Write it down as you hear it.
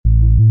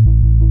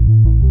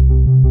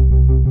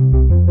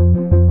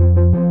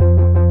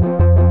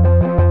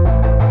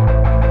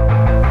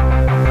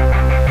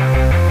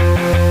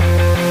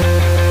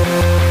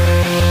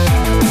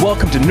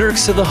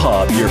Nerks of the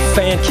Hub, your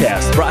fan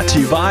cast brought to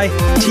you by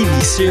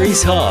TV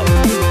Series Hub.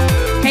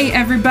 Hey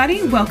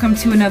everybody, welcome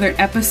to another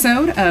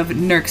episode of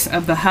Nerks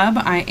of the Hub.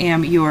 I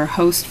am your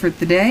host for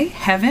today,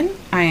 Heaven.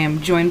 I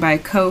am joined by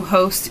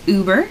co-host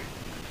Uber.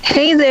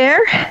 Hey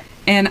there.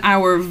 And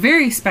our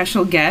very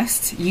special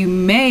guest, you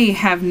may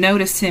have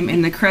noticed him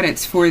in the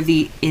credits for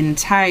the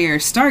entire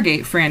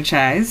Stargate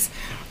franchise,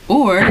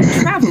 or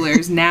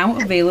Travelers, now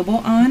available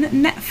on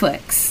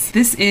Netflix.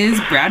 This is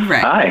Brad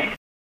Wright. Hi.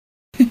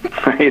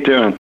 How you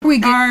doing?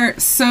 We are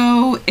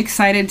so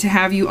excited to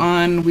have you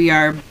on. We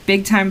are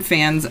big-time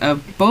fans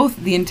of both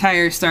the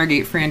entire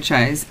Stargate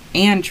franchise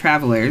and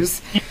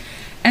Travelers.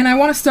 And I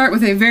want to start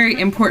with a very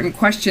important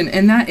question,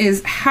 and that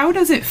is, how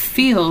does it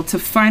feel to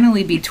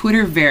finally be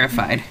Twitter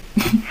verified?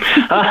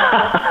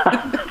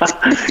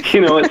 You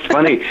know, it's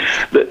funny.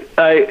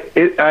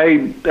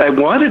 I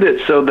wanted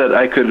it so that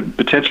I could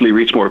potentially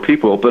reach more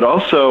people, but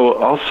also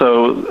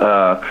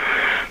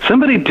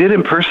somebody did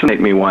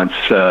impersonate me once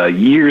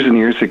years and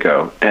years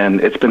ago,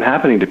 and it's been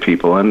happening to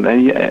people. And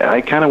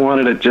I kind of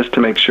wanted it just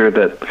to make sure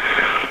that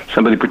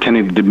somebody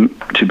pretending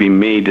to be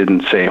me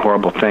didn't say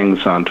horrible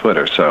things on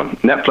Twitter. So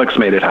Netflix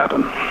made it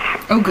happen.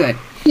 Oh, good.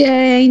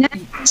 Yay.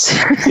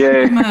 Nice.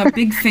 Yay. I'm a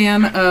big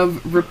fan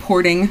of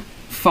reporting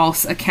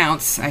false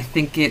accounts. I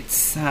think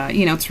it's,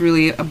 it's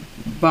really a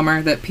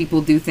bummer that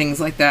people do things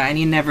like that, and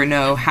you never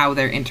know how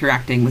they're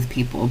interacting with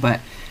people, but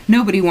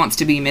nobody wants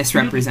to be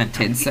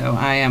misrepresented, so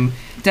I am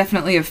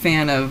definitely a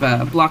fan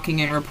of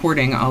blocking and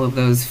reporting all of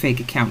those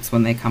fake accounts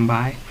when they come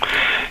by.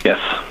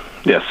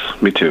 Yes,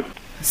 me too.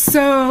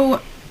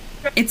 So,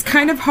 it's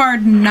kind of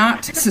hard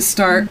not to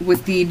start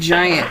with the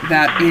giant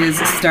that is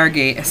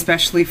Stargate,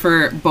 especially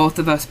for both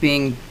of us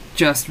being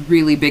just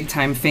really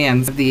big-time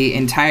fans of the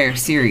entire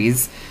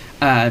series.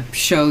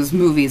 Shows,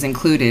 movies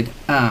included.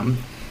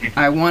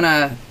 I want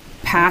to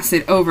pass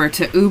it over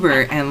to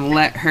Uber and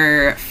let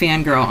her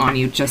fangirl on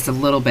you just a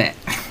little bit.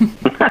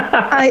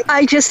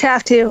 I just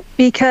have to,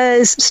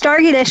 because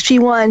Stargate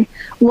SG-1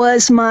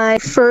 was my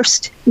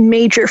first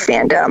major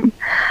fandom.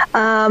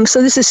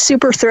 So this is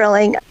super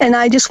thrilling, and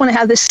I just want to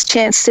have this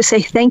chance to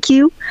say thank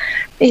you,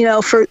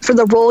 for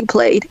the role you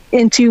played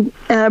into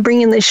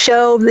bringing this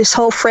show, this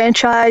whole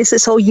franchise,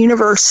 this whole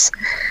universe,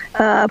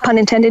 pun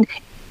intended,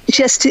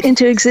 just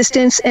into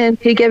existence, and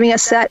giving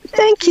us that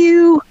thank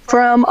you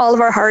from all of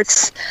our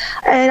hearts.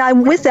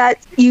 And with that,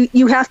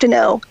 you have to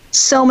know,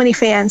 so many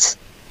fans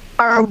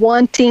are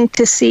wanting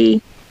to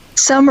see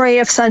some ray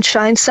of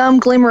sunshine, some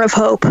glimmer of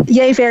hope,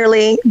 yea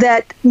verily,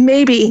 that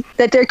maybe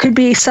that there could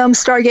be some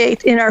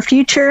Stargate in our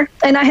future.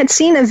 And I had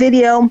seen a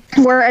video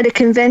where at a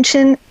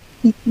convention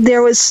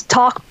there was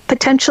talk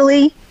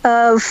potentially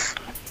of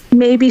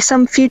maybe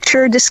some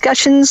future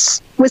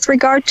discussions with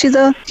regard to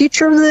the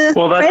future of the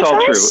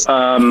franchise?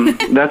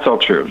 That's all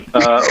true.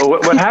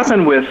 What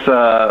happened with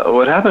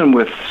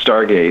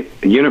Stargate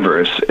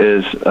Universe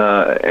is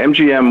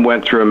MGM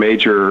went through a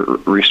major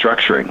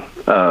restructuring,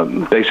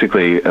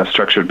 basically a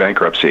structured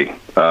bankruptcy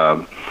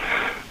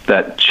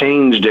that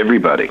changed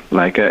everybody.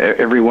 Like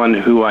everyone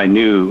who I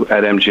knew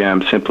at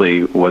MGM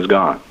simply was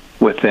gone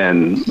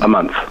within a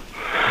month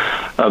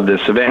of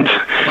this event.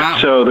 Wow.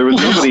 So there was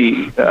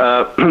nobody,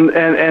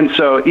 and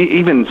so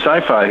even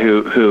Sci-Fi,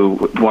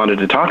 who wanted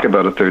to talk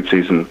about a third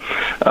season,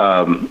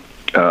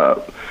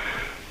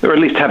 or at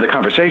least have the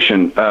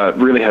conversation,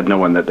 really had no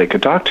one that they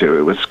could talk to.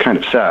 It was kind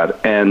of sad,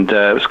 and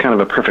it was kind of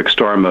a perfect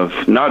storm of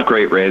not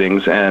great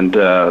ratings and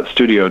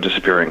studio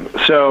disappearing.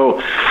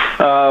 So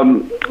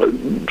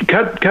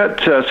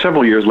cut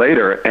several years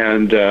later,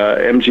 and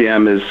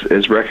MGM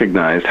has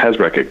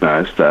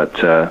recognized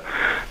that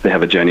they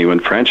have a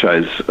genuine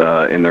franchise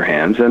in their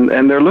hands,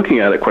 and they're looking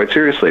at it quite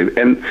seriously.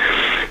 And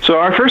so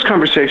our first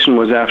conversation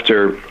was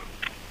after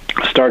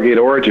Stargate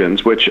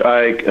Origins, which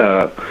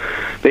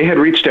they had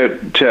reached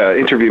out to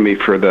interview me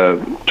for the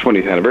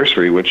 20th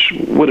anniversary, which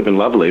would have been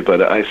lovely,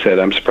 but I said,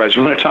 I'm surprised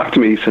you want to talk to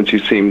me since you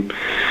seem,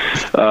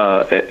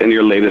 in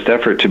your latest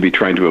effort, to be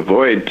trying to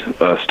avoid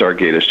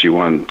Stargate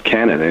SG-1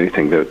 canon,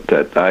 anything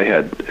that I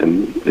had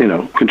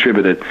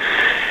contributed.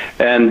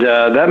 And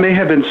that may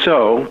have been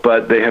so,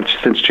 but they have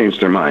since changed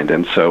their mind.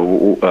 And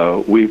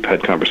so we've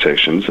had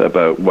conversations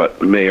about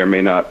what may or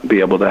may not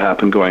be able to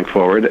happen going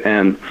forward.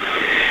 And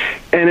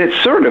it's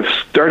sort of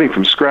starting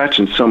from scratch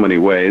in so many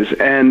ways,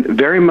 and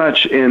very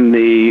much in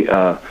the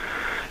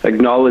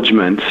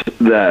acknowledgement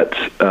that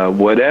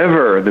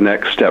whatever the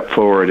next step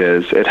forward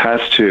is, it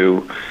has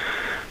to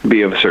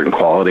be of a certain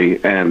quality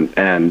and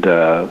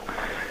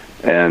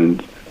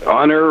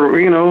honor,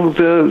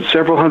 the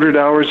several hundred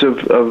hours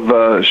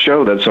of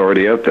show that's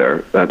already out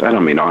there. I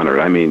don't mean honor,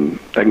 I mean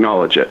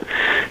acknowledge it.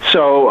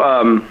 So,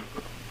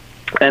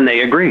 and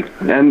they agree,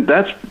 and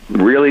that's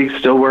really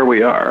still where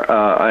we are.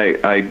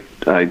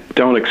 I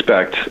don't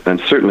expect,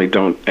 and certainly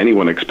don't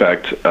anyone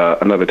expect,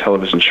 another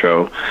television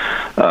show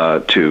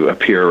to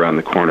appear around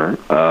the corner.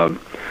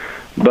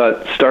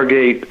 But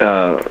Stargate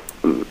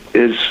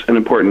is an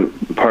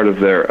important part of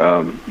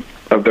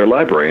their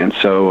library, and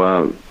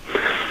so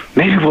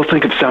maybe we'll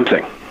think of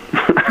something.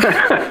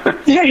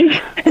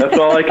 That's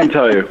all I can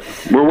tell you.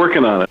 We're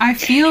working on it. I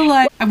feel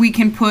like we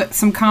can put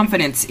some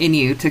confidence in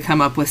you to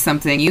come up with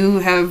something. You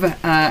have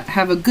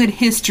a good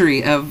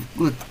history of,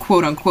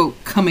 quote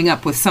unquote, coming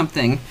up with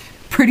something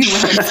pretty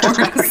loud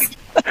for us.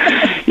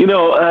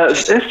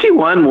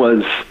 SG1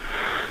 was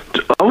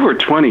over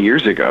 20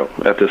 years ago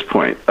at this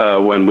point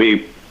when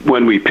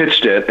we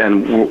pitched it,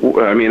 and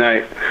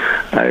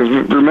I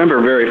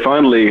remember very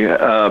fondly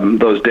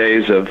those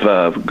days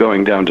of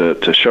going down to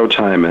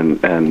Showtime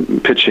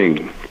and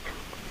pitching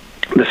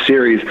the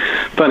series.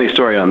 Funny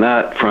story on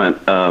that front.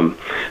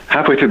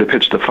 Halfway through the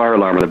pitch, the fire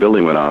alarm in the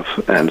building went off,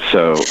 and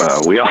so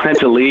we all had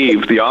to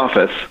leave the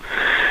office.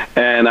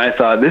 And I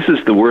thought, this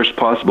is the worst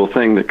possible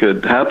thing that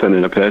could happen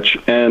in a pitch.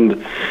 And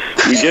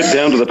we get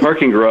down to the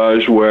parking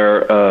garage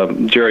where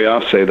Jerry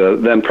Offsay, the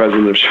then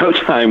president of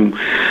Showtime,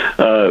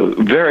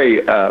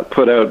 very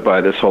put out by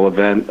this whole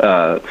event.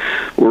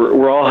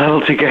 We're all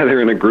huddled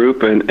together in a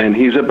group, and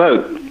he's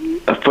about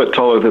a foot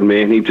taller than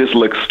me, and he just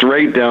looks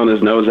straight down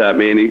his nose at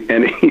me,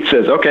 and he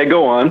says, "Okay,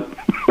 go on."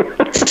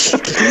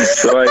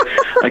 So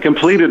I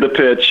completed the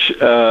pitch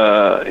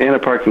in a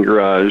parking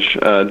garage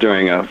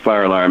during a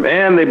fire alarm,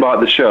 and they bought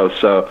the show.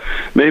 So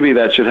maybe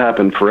that should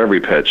happen for every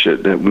pitch.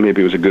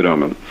 Maybe it was a good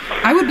omen.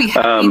 I would be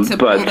happy to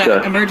pull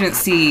that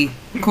emergency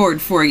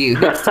cord for you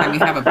next time you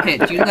have a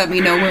pitch. You let me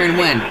know where and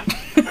when.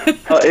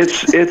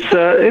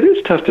 It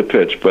is tough to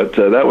pitch, but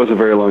that was a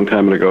very long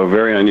time ago, a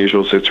very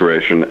unusual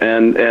situation,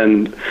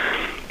 and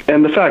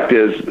the fact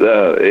is,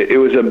 it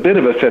was a bit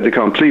of a fait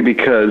accompli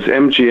because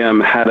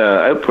MGM had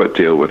an output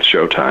deal with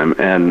Showtime,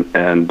 and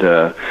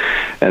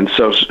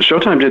so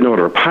Showtime didn't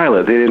order a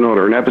pilot, they didn't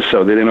order an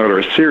episode, they didn't order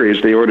a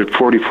series, they ordered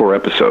 44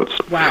 episodes.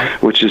 Wow.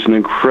 Which is an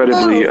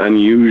incredibly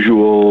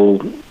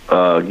unusual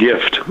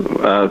gift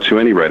to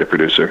any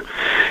writer-producer.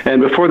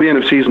 And before the end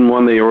of season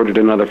 1, they ordered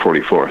another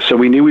 44. So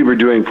we knew we were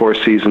doing 4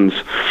 seasons,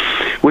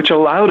 which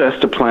allowed us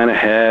to plan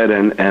ahead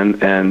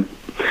and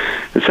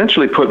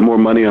essentially put more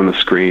money on the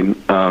screen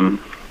than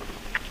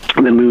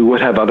we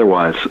would have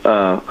otherwise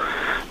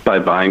by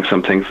buying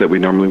some things that we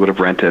normally would have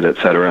rented,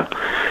 etc.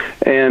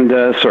 And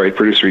sorry,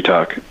 producery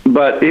talk.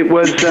 But it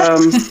was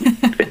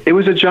it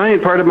was a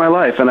giant part of my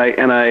life, and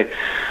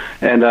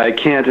I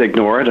can't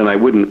ignore it, and I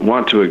wouldn't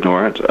want to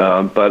ignore it.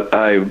 But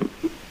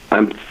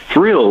I'm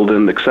thrilled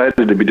and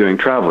excited to be doing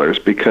Travelers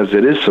because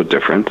it is so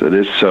different. It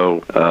is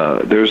so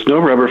there's no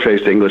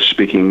rubber-faced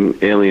English-speaking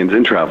aliens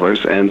in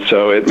Travelers, and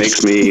so it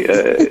makes me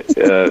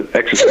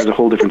exercise a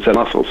whole different set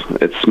of muscles.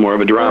 It's more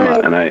of a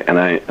drama,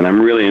 and I'm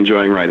really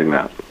enjoying writing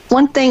that.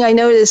 One thing I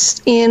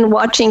noticed in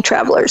watching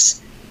Travelers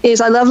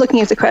is I love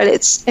looking at the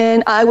credits,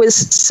 and I was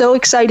so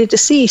excited to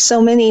see so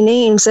many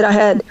names that I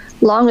had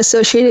long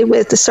associated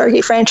with the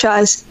Stargate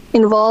franchise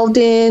involved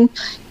in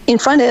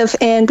front of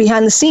and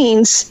behind the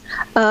scenes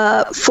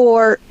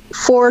for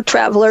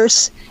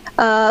Travelers,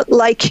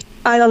 like,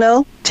 I don't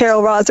know,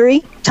 Terrell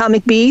Rothery, Tom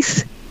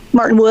McBeath,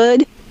 Martin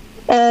Wood,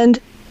 and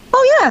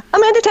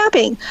Amanda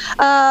Tapping,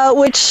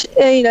 which,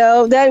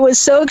 that was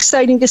so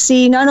exciting to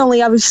see, not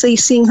only obviously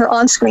seeing her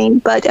on screen,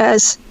 but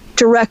as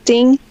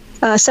directing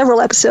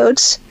several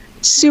episodes.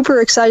 Super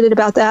excited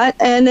about that.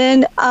 And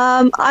then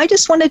I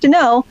just wanted to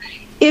know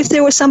if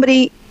there was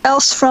somebody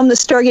else from the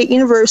Stargate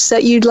universe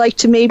that you'd like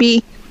to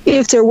maybe,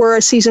 if there were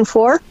a season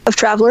 4 of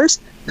Travelers,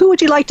 who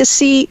would you like to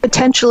see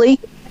potentially,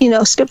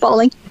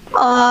 spitballing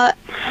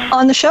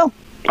on the show?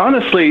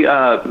 Honestly,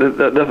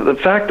 the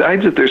fact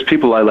there's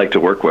people I like to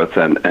work with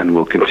and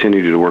will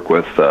continue to work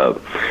with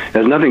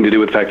has nothing to do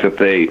with the fact that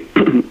they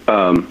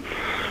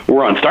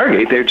were on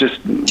Stargate. They're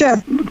just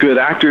good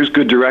actors,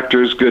 good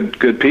directors,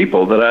 good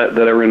people that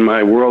are in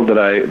my world that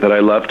I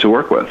love to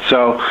work with.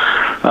 So,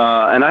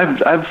 and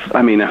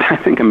I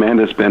think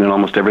Amanda's been in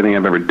almost everything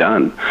I've ever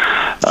done.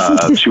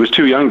 She was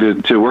too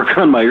young to work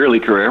on my early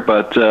career,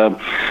 but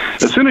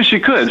as soon as she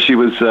could, she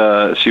was in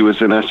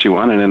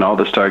SG1 and in all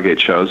the Stargate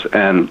shows.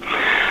 And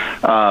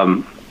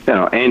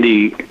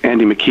Andy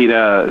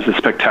Makita is a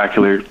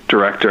spectacular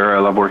director. I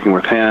love working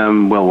with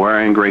him. Will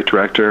Waring, great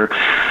director.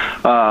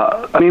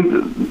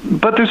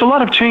 But there's a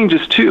lot of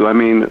changes too.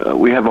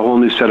 We have a whole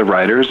new set of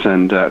writers,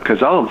 and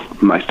because all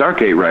of my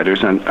Stargate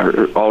writers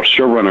are all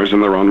showrunners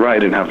in their own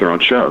right and have their own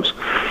shows.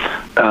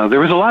 There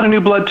was a lot of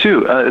new blood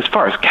too, as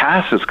far as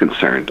cast is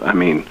concerned.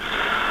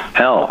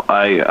 Hell,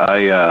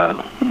 I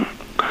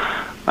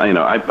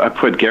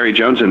put Gary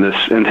Jones in this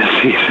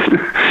season.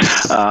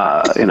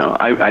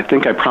 I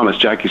think I promised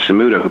Jackie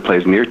Samuda, who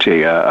plays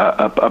Nirti,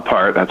 a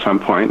part at some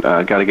point.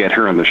 Got to get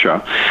her on the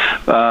show.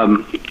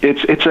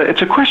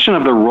 It's a question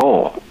of the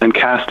role and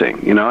casting.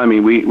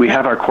 We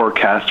have our core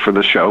cast for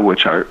the show,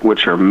 which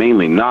are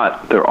mainly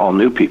they're all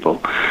new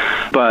people.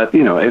 But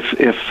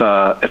if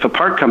a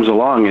part comes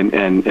along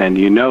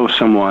and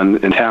someone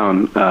in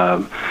town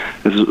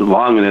as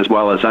long and as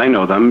well as I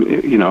know them,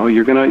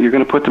 you're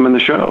gonna put them in the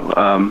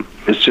show.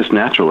 It's just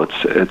natural.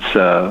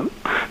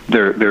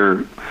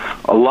 They're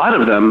a lot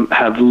of them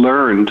have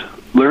learned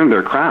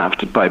their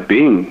craft by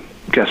being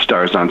guest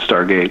stars on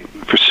Stargate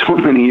for so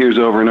many years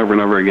over and over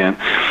and over again.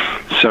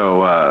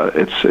 So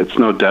it's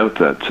no doubt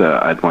that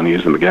I'd want to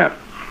use them again.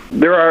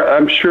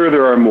 I'm sure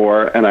there are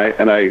more,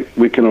 and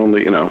we can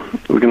only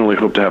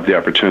hope to have the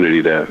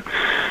opportunity to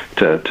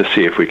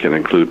see if we can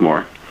include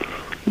more.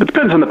 It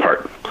depends on the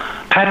part.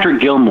 Patrick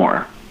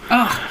Gilmore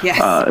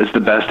is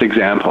the best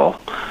example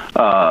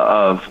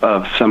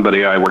of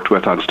somebody I worked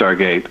with on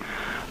Stargate.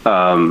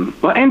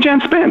 And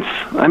Jen Spence.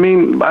 I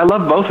mean, I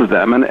love both of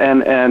them,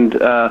 and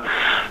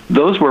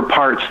those were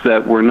parts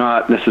that were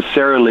not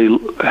necessarily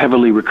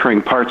heavily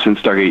recurring parts in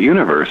Stargate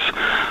Universe,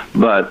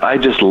 but I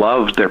just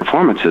loved their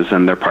performances,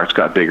 and their parts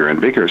got bigger and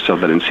bigger, so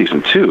that in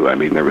season 2, I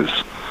mean, there was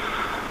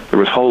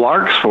whole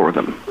arcs for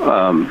them.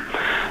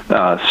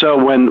 So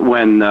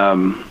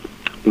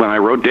when I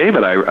wrote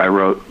David, I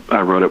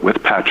wrote it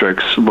with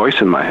Patrick's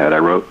voice in my head. I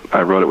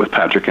wrote it with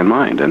Patrick in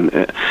mind.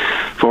 And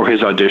for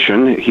his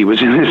audition, he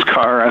was in his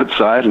car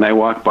outside, and I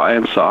walked by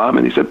and saw him,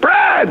 and he said,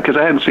 "Brad," because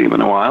I hadn't seen him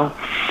in a while.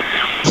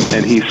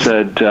 And he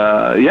said,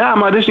 "Yeah,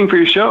 I'm auditioning for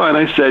your show." And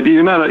I said,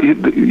 "You're not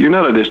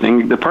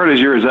auditioning. The part is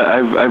yours.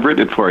 I've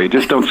written it for you.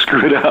 Just don't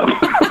screw it up."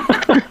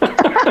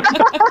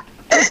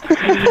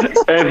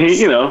 And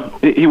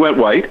he went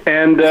white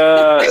and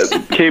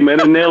came in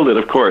and nailed it,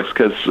 of course,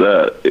 because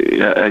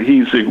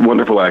he's a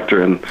wonderful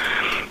actor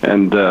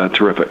and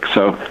terrific.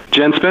 So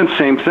Jen Spence,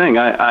 same thing.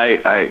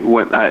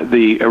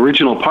 The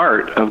original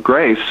part of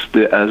Grace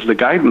as the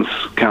guidance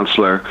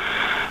counselor,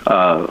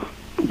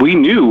 we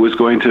knew was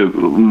going to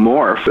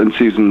morph in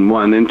season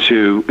 1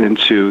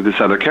 into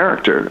this other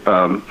character.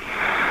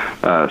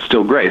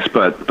 Still Grace,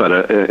 but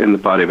in the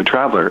body of a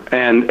traveler,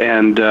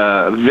 and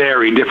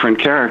very different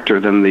character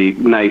than the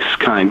nice,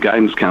 kind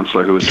guidance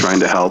counselor who was trying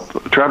to help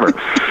Trevor.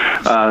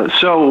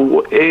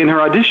 So in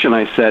her audition,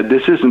 I said,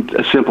 "This isn't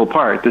a simple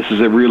part. This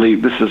is a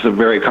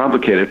very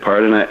complicated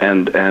part," and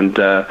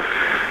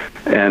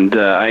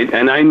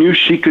I knew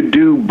she could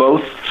do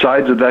both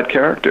sides of that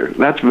character.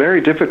 That's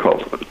very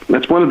difficult.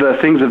 That's one of the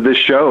things of this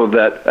show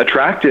that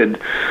attracted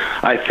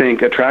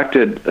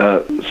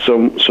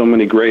so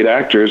many great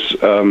actors,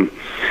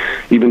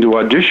 even to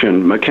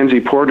audition. Mackenzie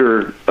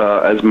Porter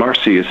as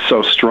Marcy is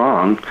so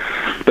strong,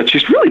 but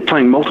she's really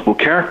playing multiple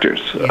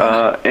characters,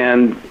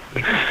 and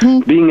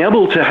being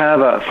able to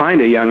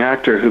find a young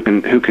actor who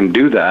can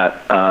do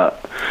that.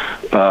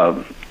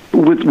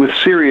 With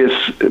serious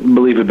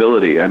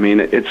believability. I mean,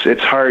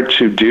 it's hard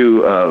to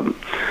do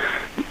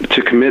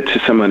to commit to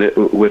someone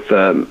with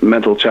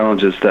mental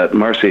challenges that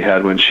Marcy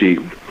had when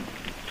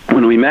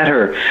we met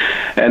her,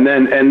 and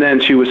then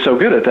she was so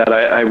good at that.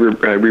 I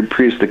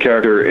reprised the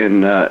character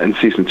in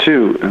season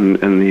 2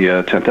 in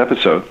the 10th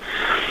episode,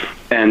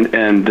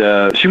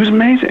 and she was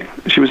amazing.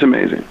 She was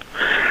amazing.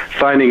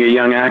 Finding a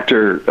young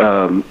actor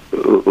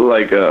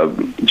like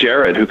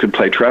Jared who could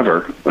play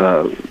Trevor.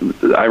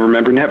 I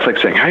remember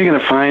Netflix saying, "How are you going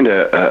to find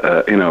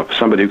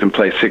somebody who can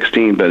play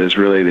 16 but is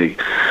really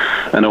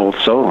an old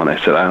soul?" And I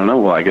said, "I don't know.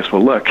 Well, I guess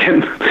we'll look."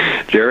 And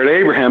Jared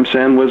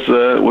Abrahamson was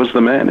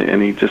the man,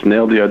 and he just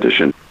nailed the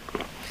audition.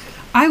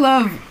 I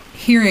love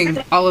hearing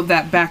all of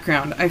that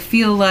background. I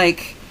feel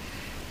like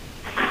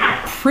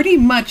pretty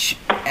much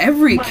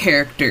every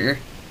character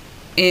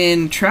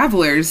in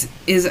Travelers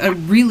is a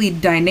really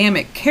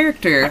dynamic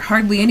character.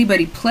 Hardly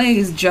anybody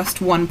plays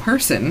just one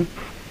person.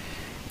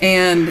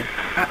 And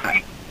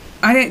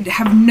I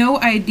have no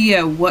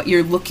idea what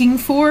you're looking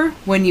for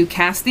when you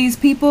cast these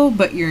people,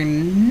 but you're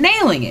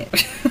nailing it.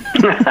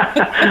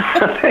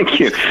 Thank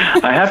you.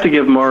 I have to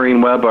give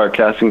Maureen Webb, our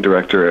casting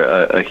director,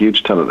 a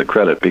huge ton of the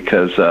credit,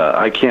 because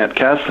I can't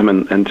cast them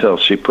until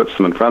she puts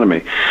them in front of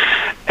me.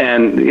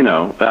 And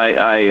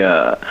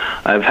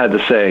I've had to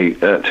say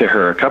to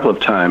her a couple of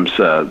times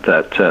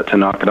that to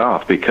knock it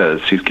off,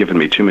 because she's given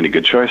me too many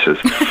good choices.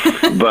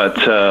 But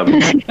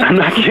I'm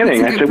not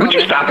kidding. I said, "Would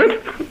you stop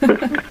it?"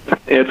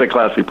 It's a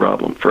classy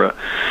problem for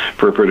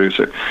a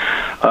producer.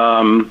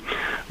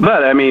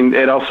 But I mean,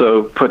 it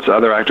also puts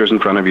other actors in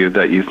front of you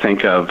that you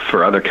think of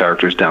for other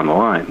characters down the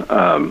line.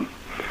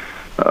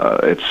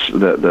 It's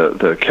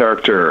the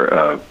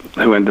character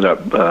who ended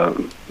up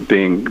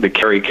being the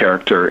Carrie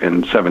character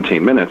in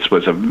 17 Minutes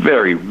was a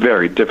very,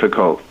 very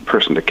difficult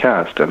person to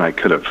cast, and I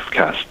could have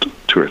cast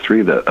 2 or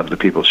 3 of the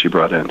people she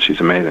brought in. She's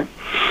amazing.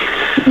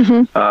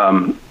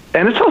 Mm-hmm.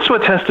 And it's also a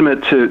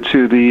testament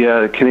to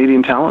the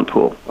Canadian talent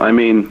pool. I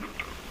mean,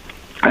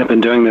 I've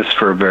been doing this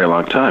for a very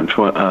long time,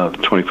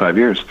 25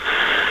 years.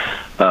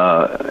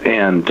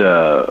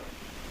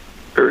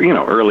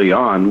 Early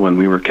on when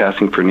we were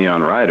casting for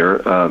Neon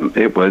Rider,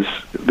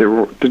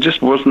 there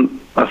just wasn't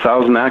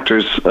 1,000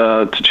 actors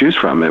to choose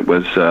from. It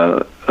was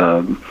a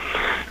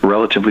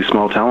relatively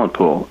small talent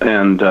pool,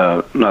 and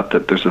not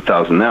that there's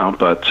 1,000 now,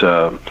 but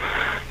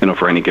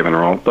for any given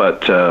role.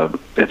 But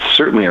it's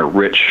certainly a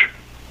rich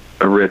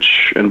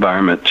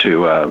environment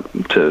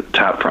to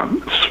tap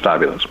from. It's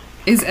fabulous.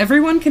 Is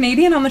everyone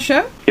Canadian on the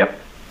show? Yep.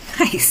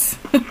 Nice.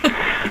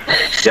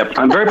 Yep,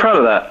 I'm very proud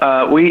of that.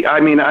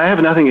 I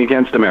have nothing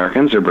against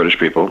Americans or British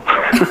people.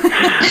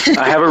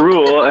 I have a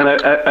rule, and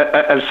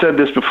I've said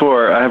this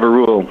before. I have a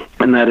rule,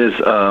 and that is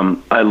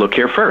I look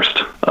here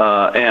first.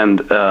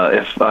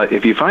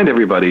 If you find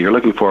everybody you're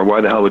looking for, why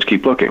the hell would you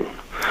keep looking?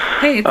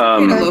 Hey, it's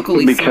okay to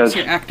locally source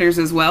your actors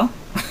as well.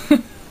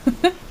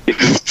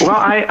 Well,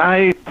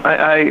 I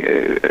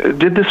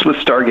did this with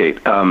Stargate.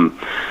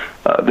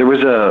 There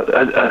was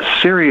a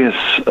serious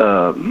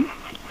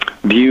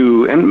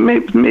view, and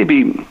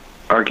maybe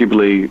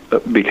arguably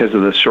because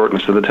of the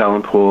shortness of the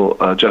talent pool,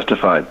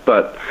 justified.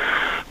 But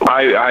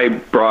I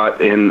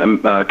brought in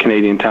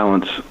Canadian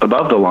talents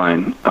above the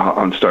line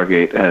on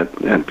Stargate,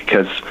 and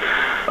because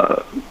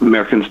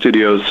American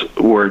studios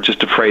were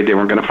just afraid they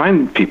weren't going to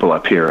find people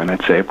up here, and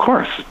I'd say, of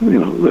course,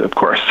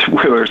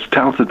 there's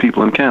talented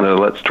people in Canada.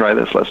 Let's try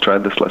this. Let's try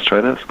this. Let's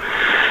try this,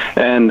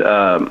 and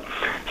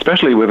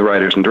especially with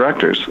writers and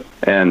directors.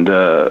 And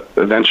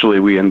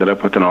eventually, we ended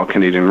up with an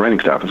all-Canadian writing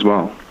staff as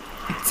well.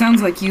 It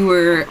sounds like you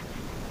were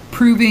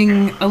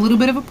proving a little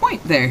bit of a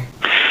point there.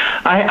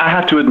 I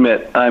have to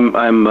admit, I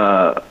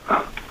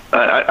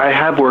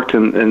have worked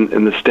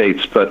in the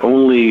States, but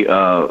only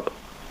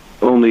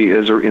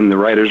as in the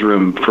writers'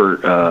 room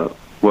for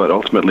what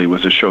ultimately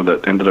was a show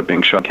that ended up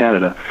being shot in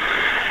Canada.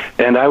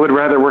 And I would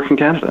rather work in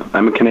Canada.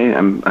 I'm a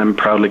Canadian. I'm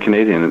proudly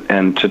Canadian,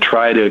 and to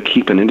try to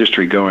keep an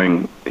industry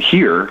going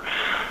here,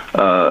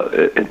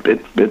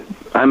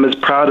 I'm as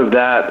proud of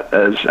that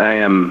as I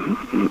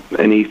am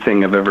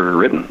anything I've ever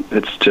written.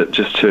 It's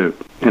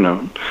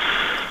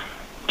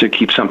to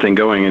keep something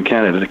going in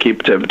Canada,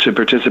 to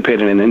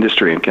participate in an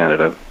industry in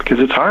Canada, because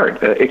it's hard.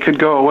 It could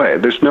go away.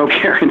 There's no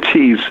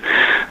guarantees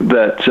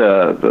that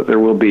there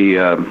will be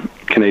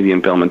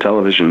Canadian film and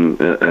television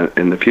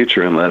in the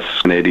future unless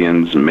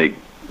Canadians make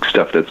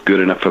stuff that's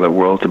good enough for the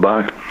world to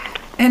buy.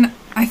 And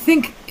I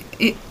think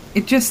it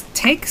just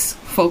takes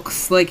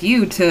folks like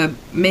you to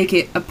make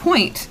it a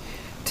point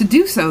to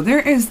do so.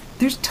 There's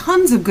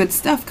tons of good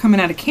stuff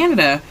coming out of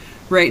Canada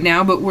right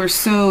now, but we're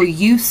so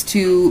used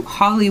to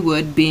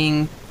Hollywood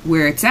being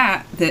where it's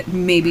at that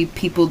maybe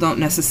people don't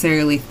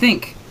necessarily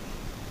think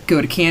go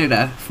to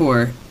Canada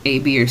for A,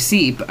 B, or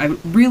C. But I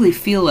really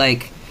feel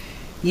like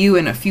you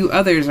and a few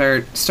others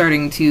are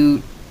starting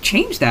to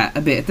change that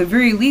a bit. At the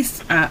very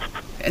least,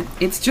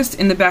 it's just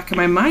in the back of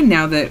my mind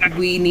now that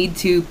we need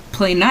to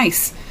play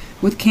nice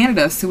with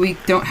Canada so we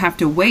don't have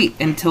to wait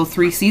until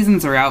 3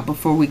 seasons are out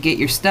before we get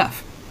your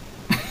stuff.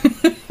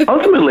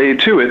 Ultimately,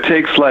 too, it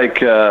takes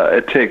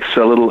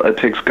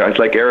guys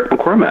like Eric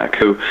McCormack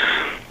who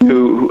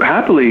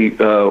happily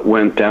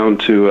went down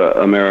to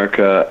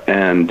America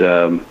and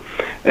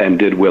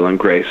did Will and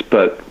Grace,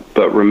 but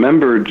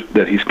remembered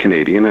that he's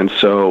Canadian, and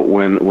so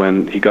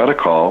when he got a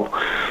call,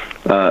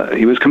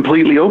 he was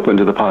completely open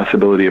to the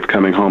possibility of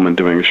coming home and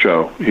doing a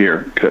show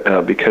here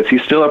because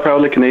he's still a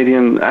proudly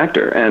Canadian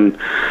actor, and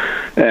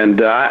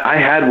I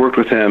had worked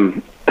with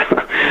him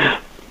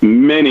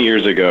many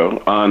years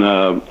ago on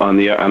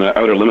an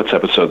Outer Limits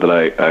episode that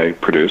I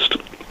produced,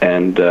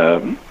 and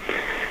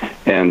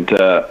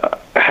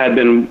had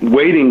been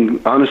waiting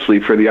honestly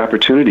for the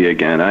opportunity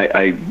again.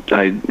 I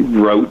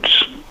wrote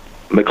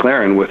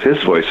McLaren with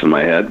his voice in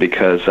my head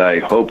because I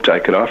hoped I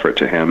could offer it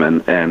to him,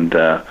 and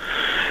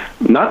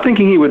not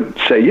thinking he would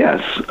say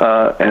yes.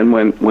 And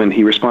when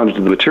he responded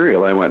to the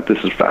material, I went,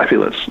 "This is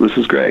fabulous. This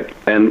is great."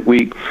 And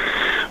we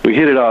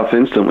hit it off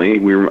instantly.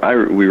 We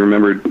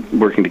remembered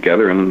working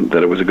together and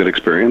that it was a good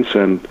experience.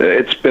 And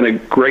it's been a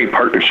great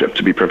partnership,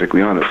 to be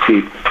perfectly honest.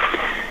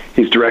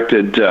 He's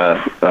directed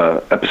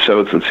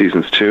episodes in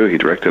seasons 2. He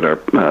directed our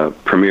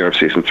premiere of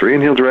season 3,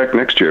 and he'll direct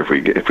next year if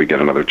we get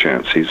another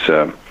chance. He's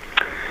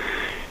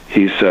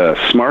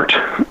smart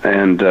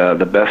and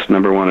the best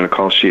number one in a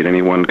call sheet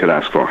anyone could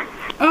ask for.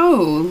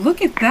 Oh,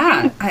 look at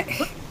that.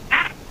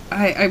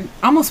 I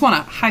almost want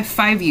to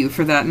high-five you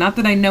for that. Not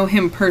that I know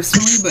him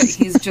personally, but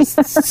he's just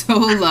so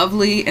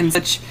lovely and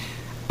such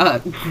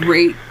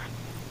great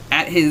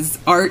at his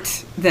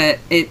art that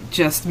it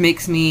just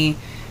makes me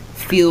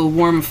feel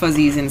warm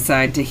fuzzies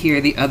inside to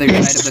hear the other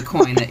side of the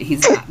coin, that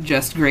he's not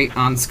just great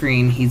on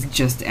screen, he's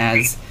just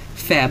as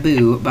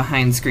faboo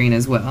behind screen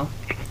as well.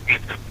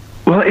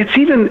 Well, it's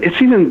even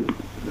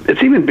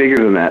bigger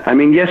than that. I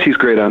mean, yes, he's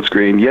great on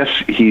screen. Yes,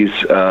 he's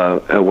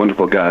a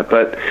wonderful guy.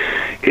 But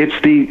it's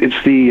the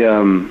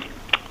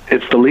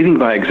leading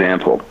by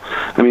example.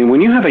 I mean, when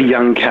you have a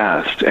young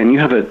cast and you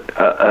have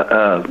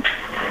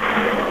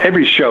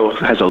every show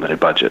has a limited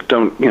budget.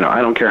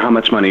 I don't care how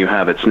much money you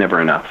have, it's never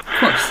enough. Of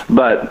course.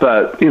 But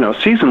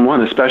season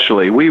 1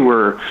 especially, we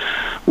were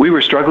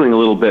struggling a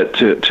little bit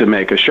to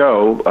make a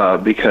show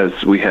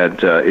because we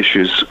had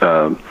issues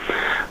a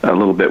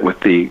little bit with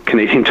the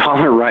Canadian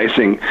dollar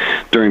rising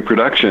during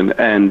production,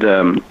 and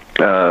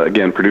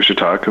again, producer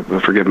talk,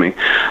 forgive me,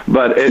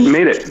 but it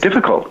made it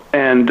difficult,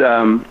 and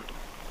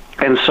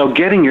so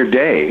getting your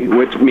day,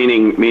 which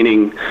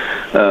meaning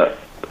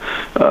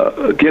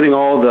getting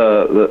all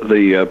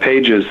the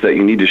pages that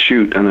you need to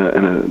shoot in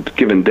a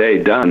given day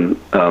done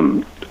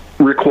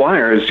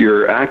requires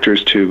your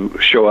actors to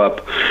show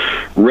up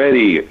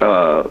ready,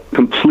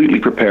 completely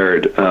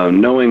prepared,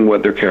 knowing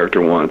what their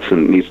character wants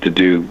and needs to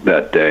do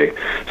that day,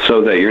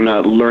 so that you're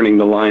not learning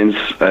the lines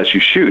as you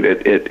shoot.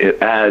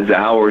 It adds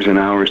hours and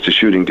hours to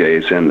shooting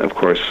days, and of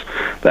course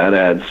that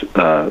adds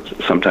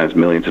sometimes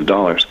millions of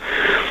dollars.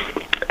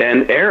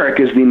 And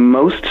Eric is the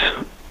most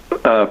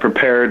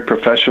prepared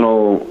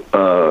professional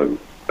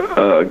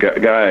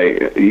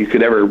guy you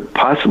could ever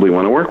possibly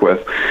want to work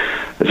with.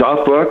 Is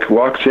off book,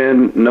 walks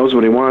in, knows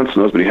what he wants,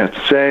 knows what he has to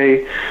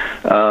say,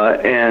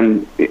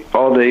 and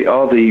all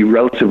the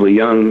relatively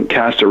young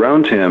cast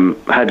around him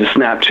had to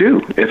snap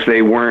to if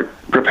they weren't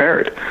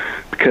prepared,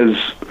 because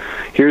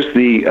here's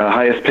the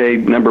highest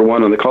paid number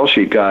one on the call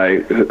sheet guy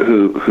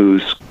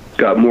who's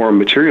got more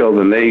material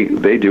than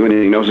they do, and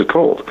he knows it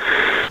cold.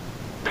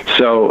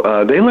 So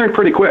they learn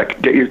pretty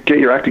quick. Get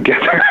your act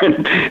together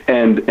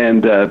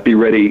and be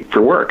ready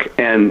for work,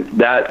 and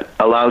that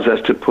allows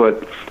us to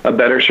put a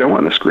better show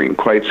on the screen,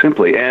 quite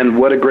simply. And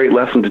what a great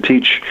lesson to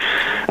teach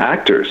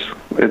actors!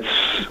 It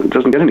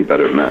doesn't get any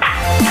better than that.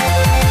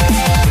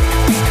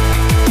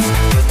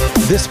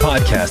 This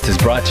podcast is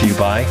brought to you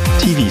by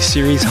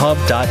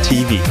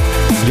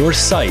TVSeriesHub.tv, your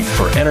site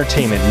for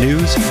entertainment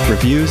news,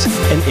 reviews,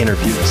 and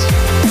interviews.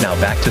 Now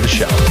back to the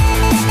show.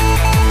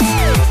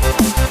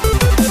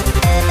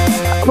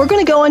 We're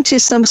going to go into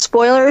some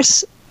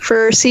spoilers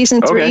for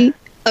season 3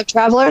 of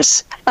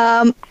Travelers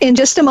in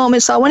just a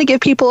moment. So I want to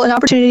give people an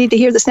opportunity to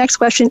hear this next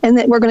question, and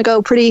then we're going to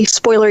go pretty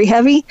spoilery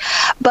heavy.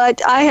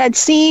 But I had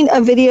seen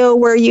a video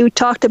where you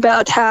talked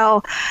about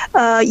how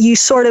you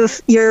sort of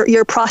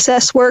your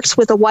process works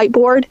with a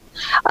whiteboard,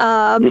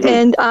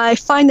 and I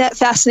find that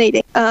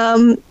fascinating.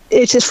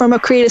 It's just from a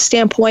creative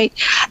standpoint.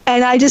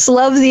 And I just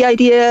love the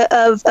idea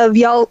of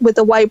y'all with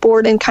the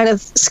whiteboard and kind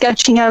of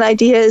sketching out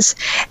ideas.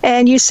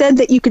 And you said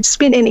that you could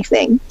spin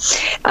anything.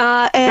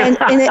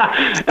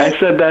 I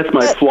said that's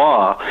my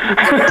flaw.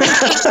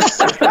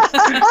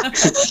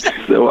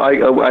 So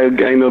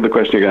I know the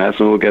question you're going to ask,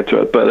 and we'll get to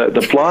it. But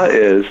the flaw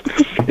is,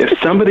 if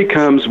somebody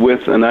comes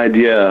with an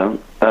idea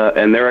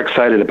and they're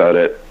excited about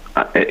it,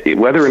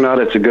 whether or not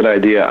it's a good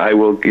idea, I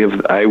will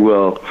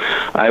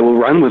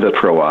run with it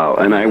for a while,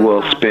 and I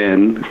will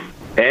spin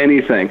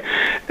anything.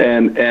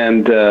 And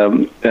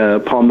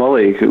Paul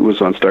Mully, who was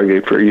on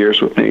Stargate for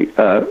years with me,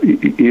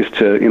 used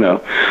to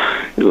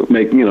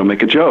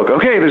make a joke.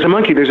 Okay, there's a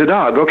monkey, there's a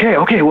dog.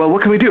 Okay, well,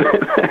 what can we do?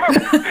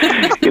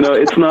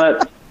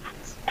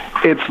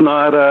 It's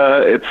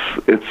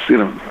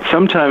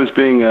sometimes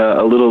being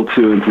a little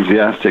too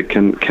enthusiastic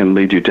can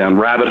lead you down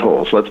rabbit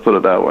holes. Let's put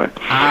it that way.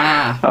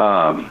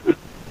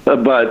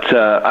 But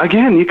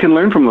again, you can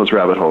learn from those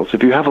rabbit holes.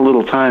 If you have a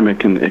little time, it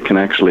can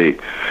actually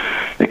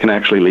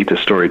lead to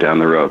story down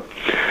the road.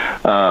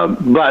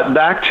 But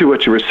back to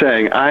what you were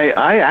saying,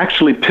 I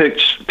actually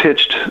pitched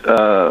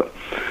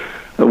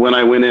when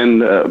I went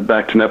in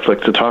back to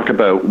Netflix to talk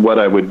about what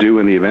I would do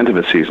in the event of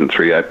a season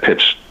 3. I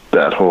pitched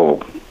that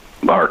whole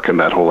arc and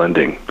that whole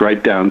ending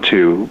right down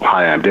to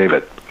 "Hi, I'm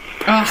David."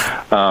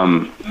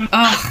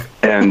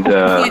 And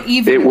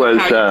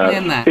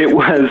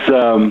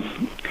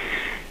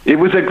it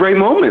was a great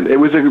moment. It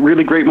was a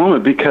really great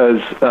moment because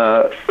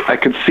I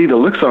could see the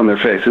looks on their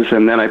faces,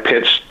 and then I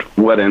pitched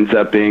what ends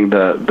up being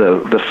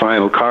the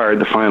final card.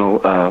 The final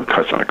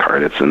card's not a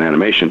card; it's an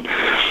animation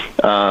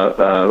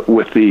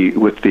with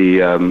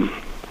the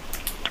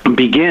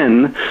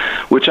Begin,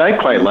 which I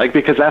quite like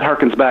because that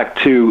harkens back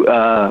to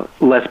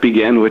Let's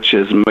Begin, which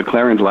is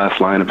McLaren's last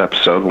line of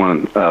episode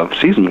 1 of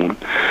season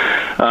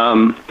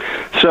 1.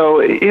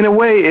 So in a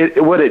way,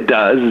 what it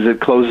does is it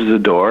closes a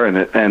door and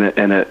it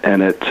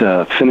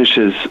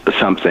finishes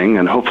something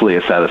in hopefully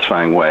a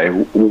satisfying way,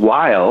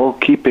 while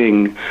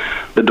keeping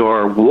the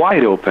door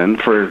wide open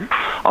for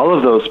all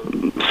of those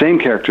same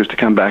characters to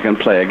come back and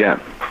play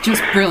again.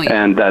 Just brilliant.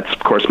 And that's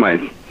of course my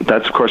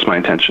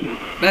intention.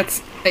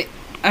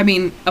 I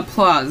mean,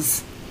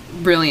 applause.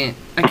 Brilliant.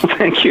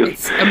 Thank you.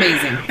 It's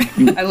amazing.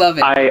 I love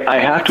it. I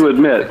have to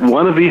admit,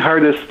 one of the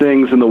hardest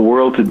things in the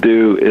world to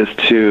do is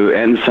to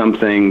end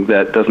something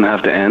that doesn't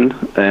have to end,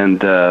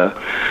 and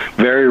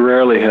very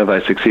rarely have I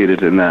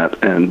succeeded in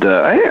that. And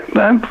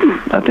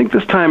I think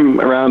this time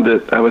around,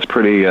 I was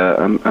pretty.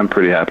 I'm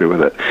pretty happy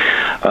with it.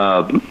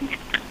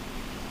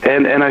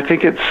 And I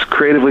think it's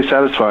creatively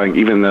satisfying,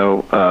 even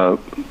though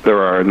there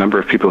are a number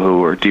of people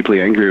who are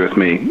deeply angry with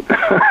me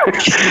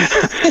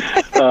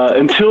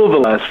until the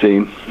last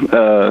scene.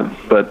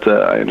 But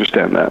I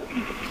understand that.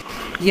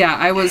 Yeah,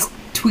 I was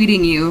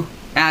tweeting you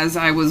as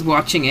I was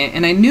watching it,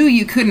 and I knew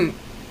you couldn't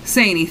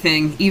say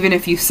anything, even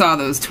if you saw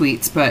those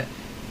tweets, but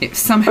it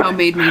somehow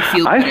made me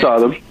feel better. I saw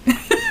them.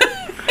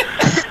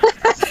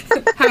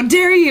 How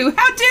dare you?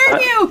 How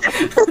dare you?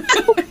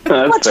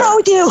 What's wrong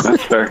with you?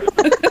 That's fair.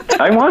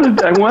 I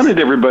wanted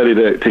everybody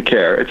to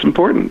care. It's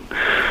important.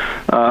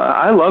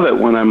 I love it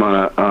when I'm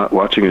on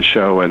watching a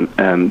show and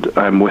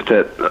I'm with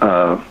it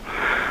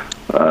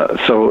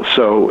so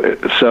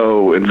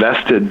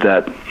invested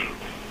that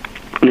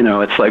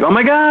it's like, oh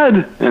my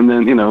God, and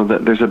then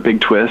that there's a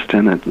big twist,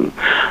 and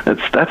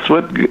that's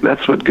what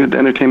good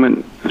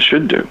entertainment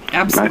should do.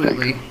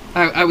 Absolutely.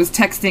 I was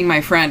texting my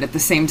friend at the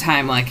same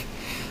time, like,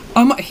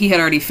 he had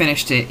already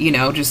finished it,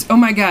 just, oh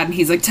my God. And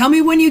he's like, tell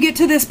me when you get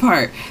to this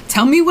part.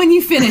 Tell me when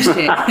you finished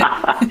it.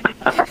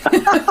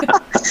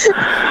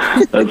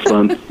 That's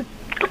fun.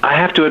 I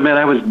have to admit,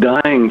 I was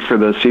dying for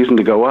the season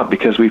to go up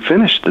because we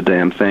finished the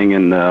damn thing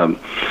in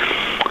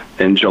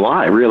in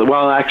July, really.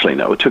 Well, actually,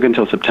 no. It took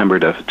until September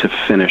to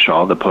finish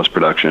all the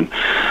post-production.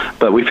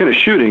 But we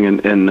finished shooting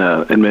in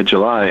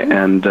mid-July,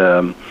 and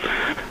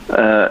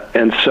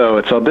so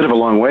it's a bit of a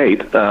long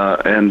wait.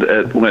 And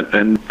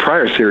in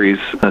prior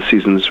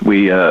seasons,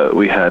 we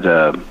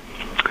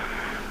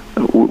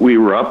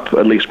were up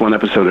at least one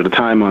episode at a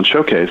time on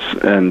Showcase,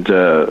 and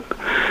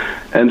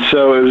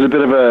so it was a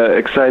bit of a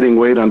exciting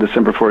wait on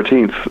December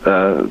 14th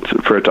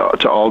for it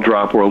to all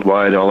drop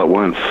worldwide all at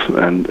once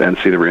and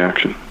see the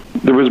reaction.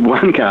 There was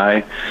one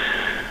guy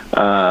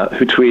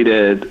who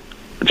tweeted,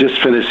 "Just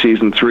finished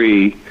season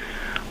 3.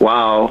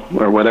 Wow,"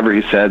 or whatever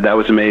he said. That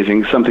was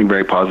amazing. Something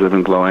very positive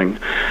and glowing.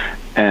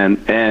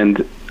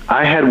 And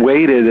I had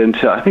waited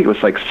until I think it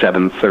was like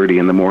 7:30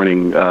 in the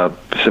morning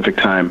Pacific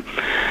time,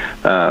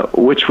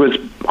 which was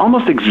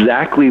almost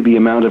exactly the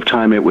amount of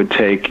time it would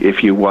take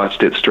if you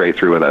watched it straight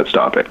through without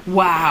stopping.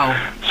 Wow.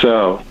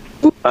 So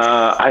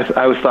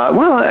I was thought,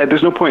 well,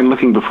 there's no point in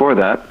looking before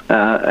that.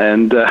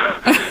 And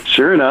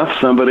sure enough,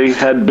 somebody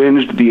had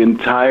binged the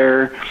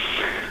entire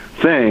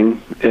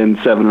thing in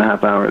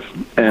 7.5 hours,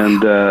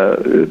 and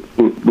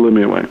it blew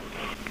me away.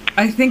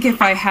 I think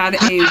if I had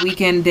a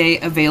weekend day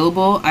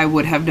available, I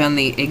would have done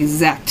the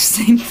exact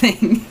same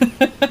thing.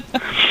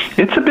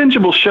 It's a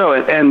bingeable show,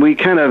 and we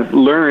kind of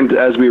learned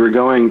as we were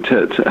going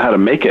to how to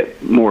make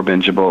it more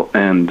bingeable,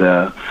 and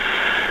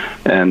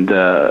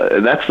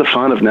that's the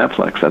fun of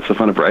Netflix. That's the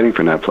fun of writing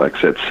for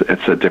Netflix.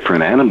 It's a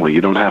different animal.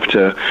 You don't have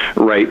to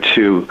write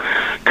to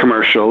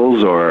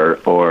commercials or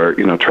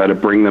try to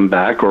bring them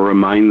back or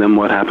remind them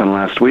what happened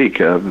last week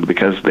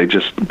because they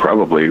just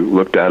probably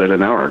looked at it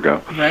an hour ago.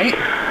 Right.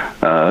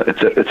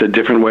 It's a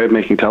different way of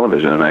making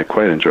television, and I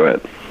quite enjoy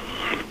it.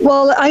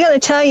 Well, I got to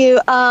tell you,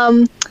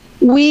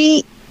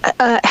 we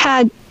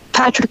had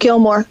Patrick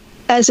Gilmore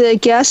as a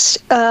guest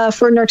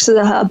for Nerds of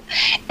the Hub,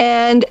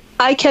 and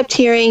I kept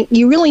hearing,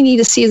 you really need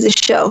to see this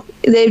show.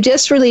 They've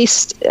just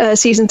released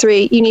season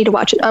 3. You need to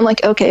watch it. I'm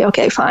like,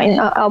 okay, fine.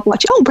 I'll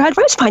watch it. Oh, Brad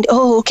Rice Pine.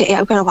 Oh, okay,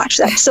 I've got to watch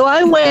that. So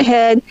I went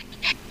ahead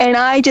and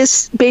I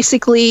just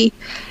basically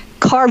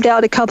carved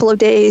out a couple of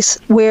days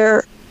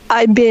where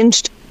I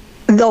binged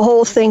the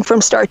whole thing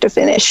from start to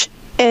finish.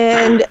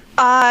 And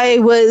I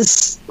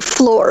was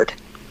floored.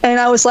 And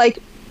I was like,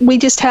 we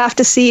just have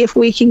to see if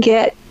we can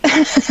get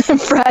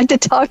Brad to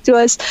talk to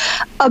us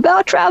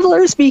about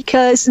Travelers,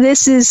 because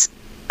this is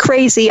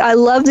crazy. I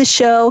love the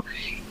show.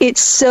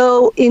 It's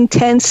so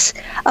intense.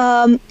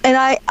 And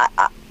I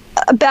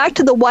back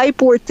to the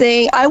whiteboard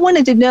thing, I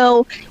wanted to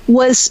know,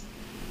 was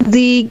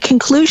the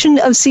conclusion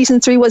of season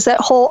 3, was that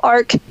whole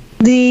arc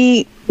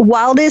the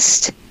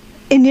wildest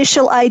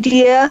initial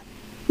idea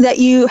that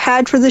you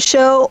had for the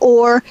show,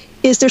 or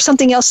is there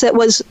something else that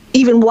was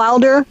even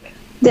wilder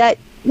that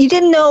you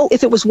didn't know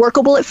if it was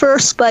workable at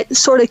first, but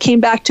sort of came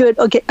back to it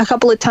a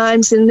couple of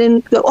times and then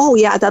go, oh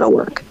yeah, that'll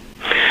work?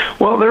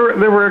 Well,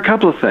 there were a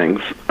couple of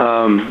things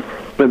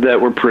that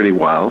were pretty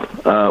wild.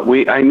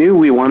 I knew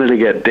we wanted to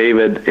get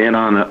David in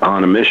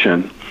on a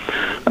mission.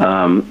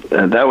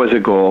 That was a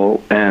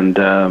goal, and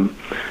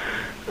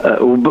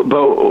but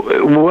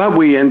what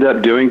we ended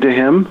up doing to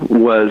him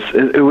was,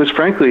 it was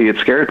frankly, it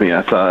scared me.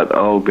 I thought,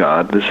 oh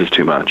God, this is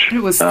too much.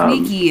 It was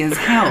sneaky as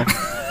hell.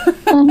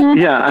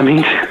 Yeah, I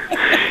mean,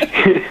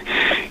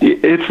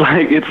 it's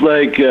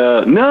like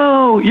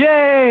no,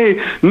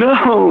 yay,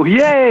 no,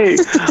 yay,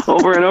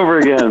 over and over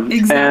again.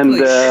 Exactly. And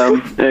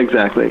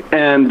exactly,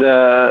 and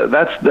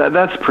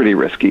that's pretty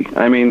risky.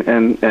 I mean,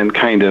 and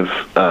kind of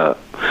I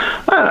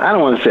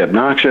don't want to say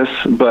obnoxious,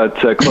 but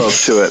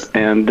close to it.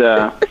 And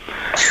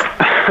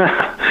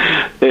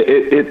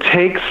it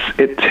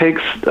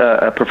takes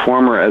a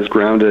performer as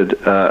grounded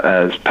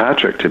as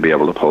Patrick to be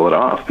able to pull it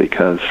off,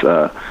 because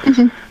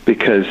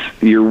because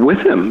you're with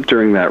him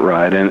during that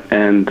ride,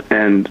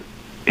 and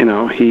you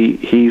know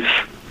he's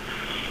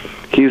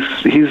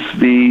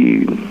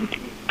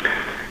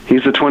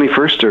the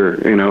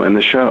 21ster, you know, in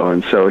the show,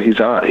 and so he's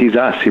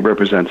us. He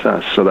represents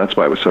us. So that's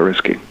why it was so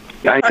risky.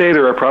 I say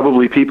there are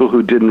probably people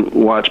who didn't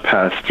watch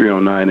past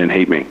 309 and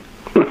hate me.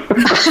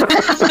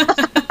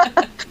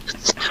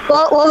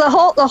 Well,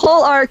 the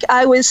whole arc,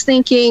 I was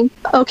thinking,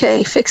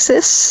 okay, fix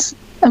this.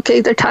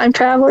 Okay, they're time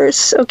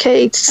travelers.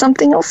 Okay,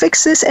 something will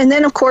fix this. And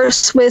then, of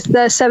course, with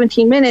the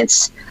 17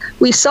 minutes,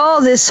 we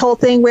saw this whole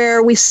thing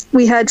where we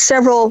had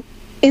several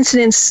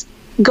incidents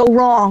go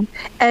wrong,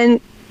 and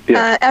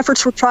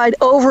efforts were tried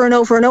over and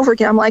over and over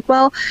again. I'm like,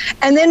 well,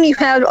 and then you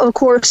had, of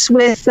course,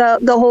 with the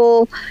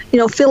whole, you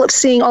know, Philip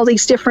seeing all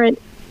these different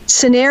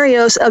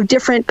scenarios of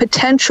different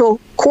potential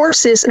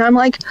courses, and I'm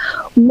like,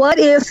 what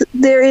if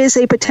there is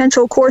a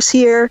potential course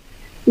here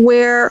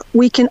where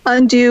we can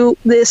undo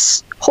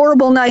this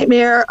horrible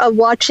nightmare of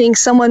watching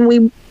someone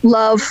we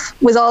love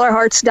with all our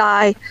hearts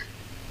die?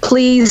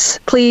 Please,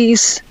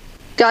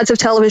 gods of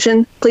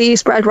television,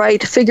 please, Brad Wright,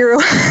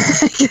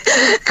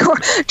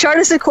 chart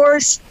us a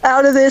course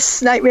out of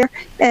this nightmare,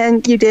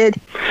 and you did.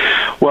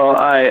 Well,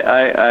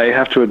 I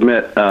have to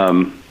admit,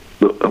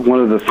 one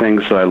of the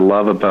things that I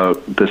love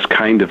about this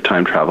kind of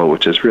time travel,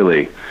 which is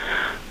really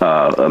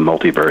a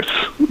multiverse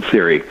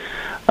theory,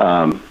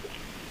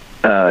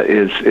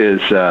 is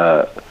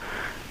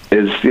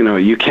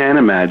you can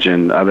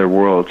imagine other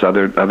worlds,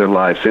 other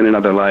lives. In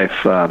Another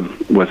Life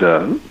was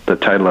the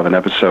title of an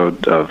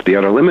episode of The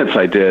Outer Limits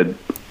I did.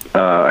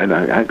 And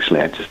I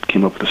just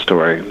came up with the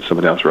story, and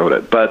somebody else wrote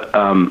it. But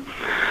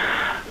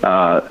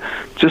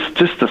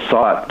just the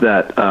thought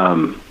that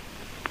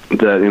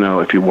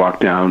if you walk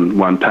down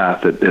one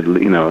path,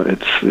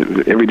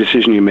 it's every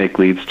decision you make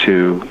leads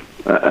to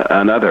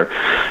another.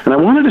 And I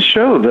wanted to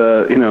show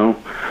the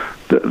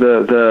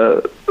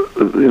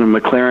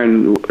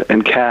McLaren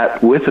and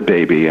Kat with a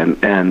baby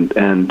and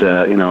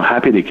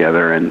happy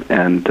together and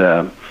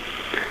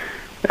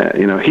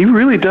he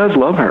really does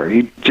love her.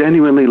 He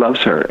genuinely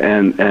loves her,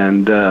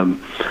 and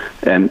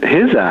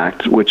his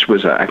act, which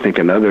was I think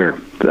another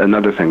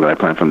thing that I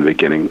planned from the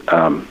beginning,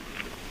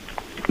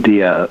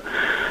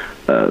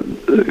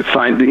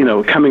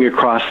 coming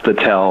across the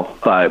tell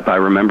by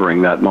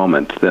remembering that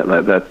moment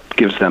that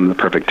gives them the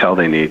perfect tell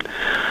they need.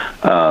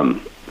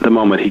 The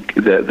moment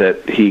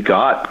that he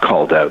got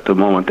called out, the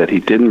moment that he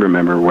didn't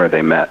remember where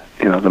they met,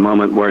 the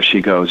moment where she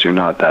goes, "You're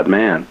not that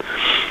man."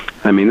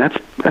 I mean, that's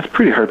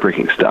pretty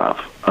heartbreaking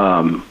stuff.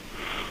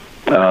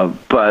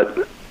 But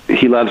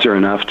he loves her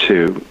enough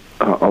to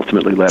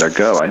ultimately let her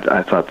go.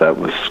 I thought that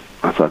was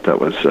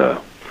a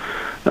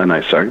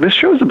nice arc. This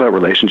show is about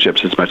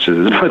relationships as much as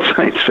it's about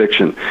science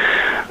fiction,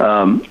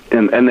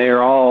 and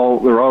they're all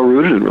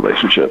rooted in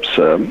relationships.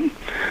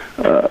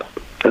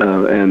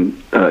 Even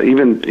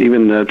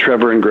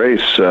Trevor and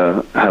Grace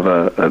have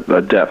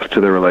a depth to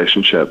their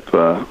relationship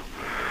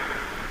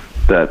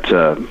that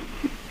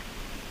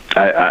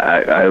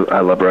I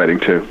love writing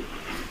too.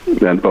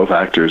 And both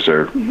actors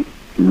are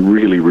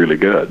really, really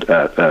good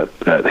at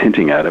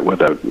hinting at it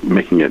without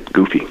making it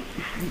goofy.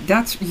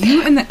 That's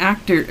you and the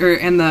actor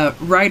and the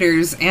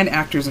writers and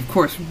actors, of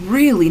course,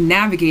 really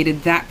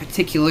navigated that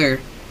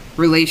particular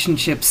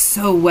relationship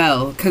so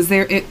well, because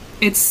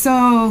it's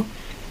so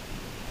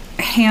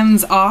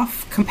hands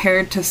off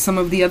compared to some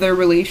of the other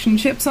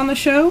relationships on the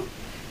show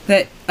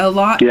that a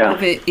lot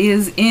of it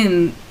is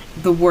in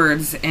the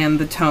words and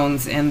the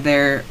tones and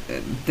their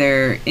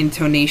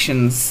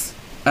intonations,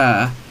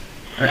 or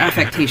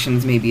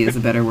affectations maybe is a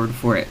better word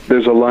for it.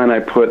 There's a line I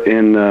put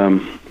in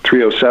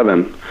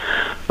 307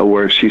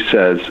 where she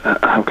says,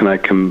 "How can I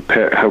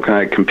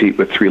compete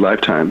with 3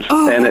 lifetimes?"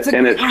 Oh, it's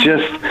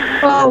just.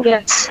 Oh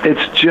yes.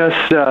 It's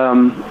just.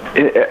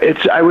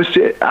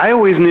 I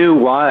always knew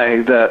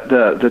why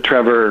the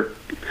Trevor,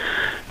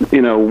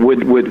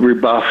 would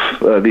rebuff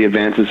the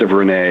advances of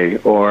Renee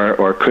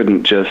or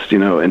couldn't just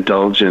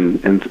indulge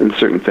in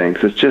certain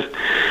things. It's just.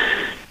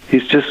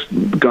 He's just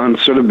gone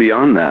sort of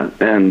beyond that,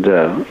 and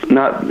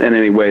not in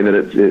any way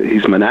that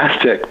he's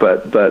monastic,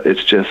 but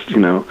it's just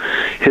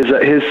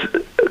his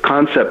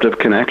concept of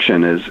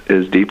connection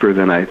is deeper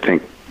than I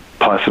think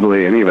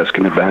possibly any of us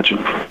can imagine.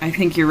 I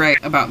think you're right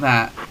about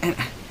that, and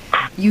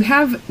you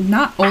have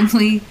not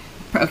only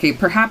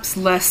perhaps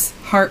less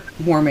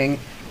heartwarming,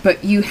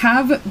 but you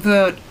have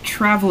the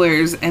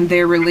travelers and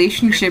their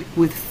relationship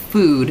with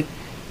food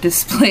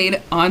displayed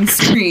on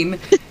screen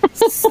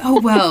so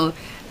well.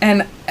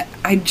 And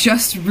I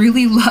just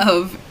really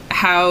love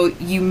how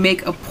you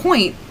make a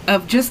point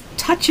of just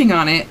touching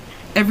on it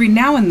every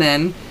now and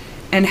then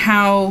and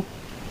how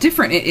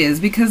different it is.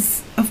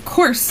 Because, of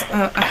course,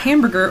 a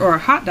hamburger or a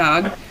hot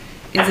dog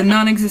is a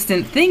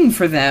non-existent thing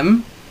for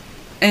them.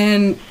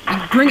 And you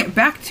bring it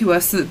back to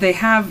us so that they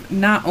have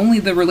not only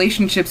the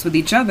relationships with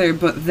each other,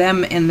 but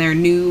them and their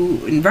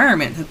new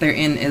environment that they're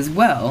in as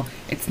well.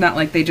 It's not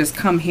like they just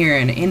come here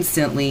and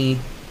instantly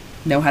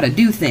know how to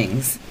do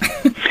things.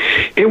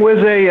 It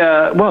was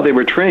they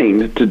were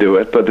trained to do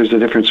it, but there's a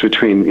difference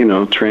between,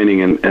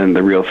 training and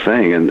the real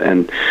thing.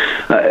 And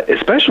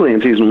especially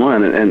in season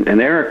 1,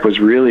 and Eric was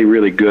really,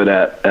 really good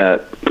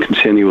at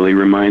continually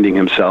reminding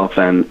himself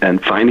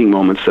and finding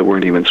moments that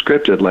weren't even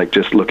scripted, like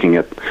just looking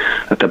at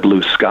the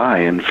blue sky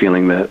and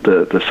feeling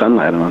the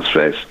sunlight on his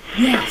face.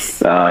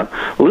 Yes.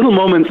 Little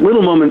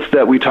moments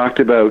that we talked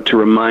about to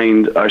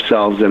remind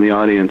ourselves and the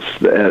audience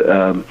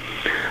that,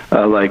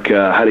 like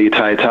how do you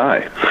tie a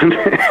tie? I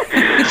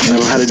don't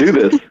know how to do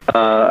this.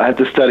 I have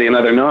to study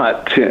another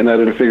knot in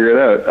order to figure it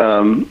out.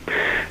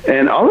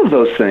 And all of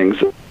those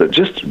things,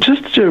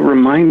 just to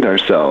remind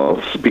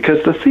ourselves,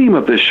 because the theme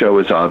of this show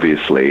is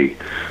obviously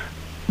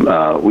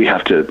we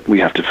have to.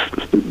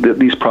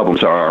 These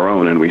problems are our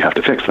own, and we have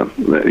to fix them.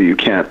 You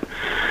can't.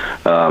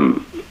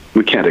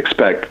 We can't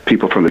expect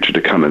people from the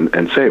future to come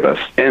and save us.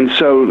 And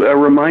so a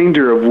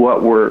reminder of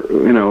what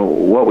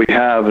what we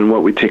have and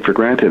what we take for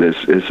granted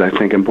is I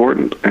think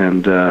important.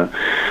 And to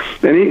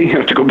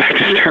go back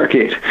to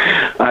Stargate,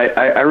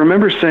 I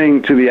remember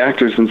saying to the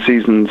actors in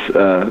seasons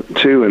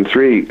 2 and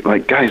 3,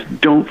 like, guys,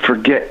 don't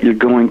forget you're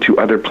going to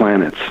other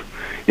planets.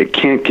 It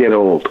can't get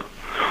old.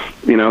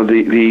 You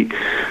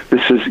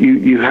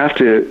have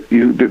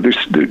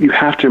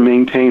to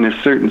maintain a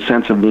certain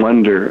sense of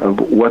wonder of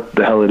what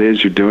the hell it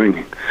is you're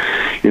doing.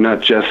 You're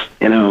not just,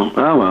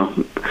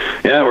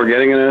 we're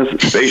getting in a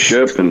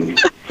spaceship and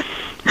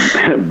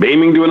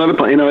beaming to another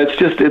planet.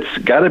 It's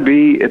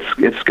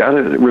got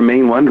to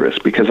remain wondrous,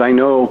 because I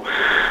know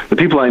the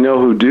people I know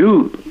who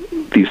do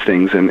these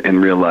things in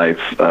real life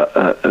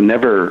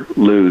never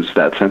lose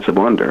that sense of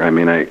wonder. I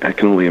mean, I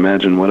can only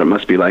imagine what it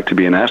must be like to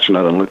be an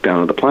astronaut and look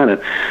down at the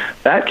planet.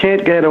 That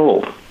can't get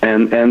old.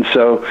 And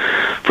so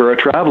for a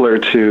traveler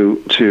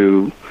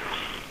to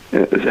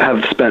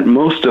have spent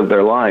most of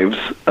their lives,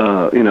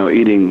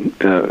 eating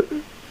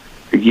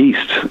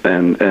yeast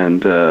and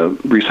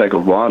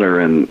recycled water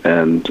and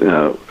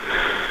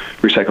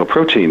recycled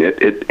protein,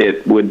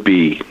 it would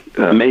be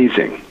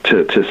amazing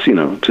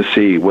to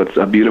see what's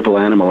a beautiful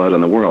animal out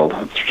in the world,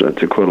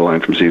 to quote a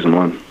line from season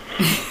 1.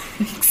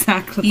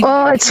 Exactly.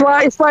 Well, it's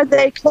why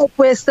they cook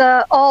with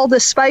all the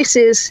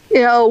spices.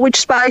 Which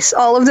spice?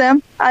 All of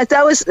them.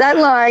 That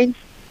line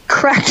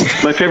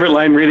cracked. My favorite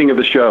line reading of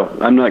the show.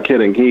 I'm not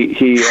kidding.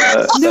 He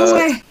No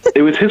way.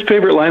 It was his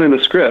favorite line in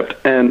the script,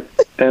 and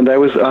I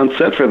was on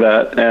set for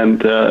that,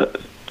 and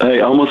I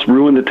almost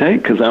ruined the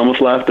take because I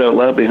almost laughed out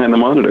loud behind the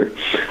monitor.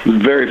 It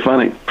was very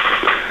funny.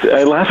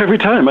 I laugh every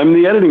time. I'm in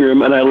the editing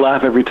room, and I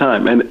laugh every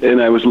time.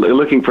 And I was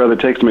looking for other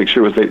takes to make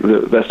sure it was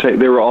the best take.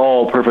 They were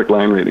all perfect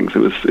line readings.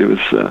 That's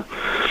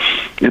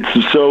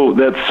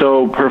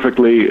so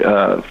perfectly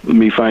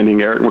me finding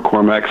Eric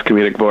McCormack's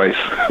comedic voice.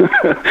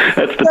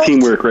 That's the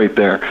teamwork right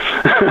there.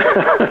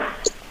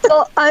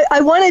 Well,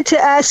 I wanted to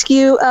ask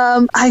you,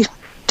 I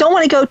don't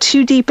want to go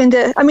too deep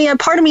into,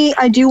 part of me,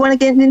 I do want to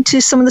get into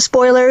some of the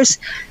spoilers,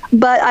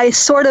 but I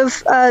sort of,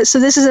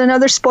 so this is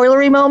another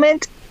spoilery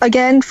moment.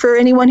 Again, for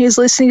anyone who's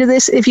listening to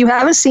this, if you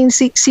haven't seen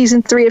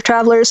season 3 of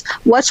Travelers,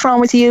 what's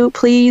wrong with you?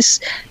 Please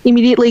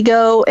immediately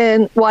go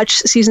and watch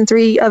season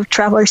 3 of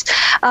Travelers.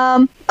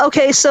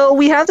 Okay, so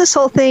we have this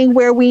whole thing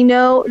where we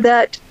know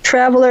that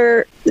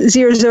Traveler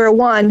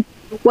 001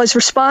 was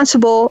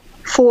responsible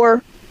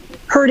for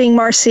hurting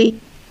Marcy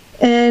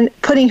and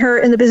putting her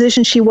in the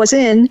position she was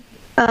in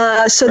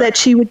so that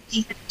she would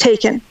be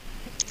taken.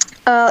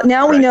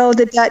 Now we know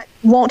that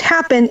won't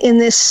happen in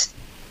this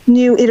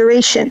new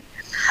iteration.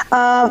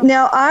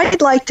 Now,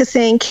 I'd like to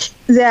think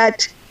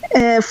that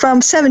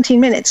from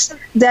 17 Minutes,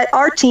 that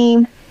our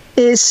team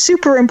is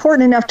super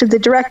important enough to the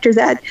director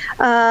that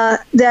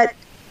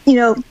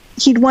it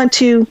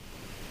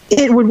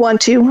would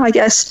want to, I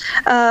guess,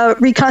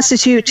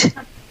 reconstitute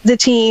the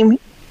team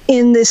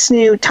in this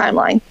new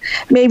timeline.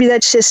 Maybe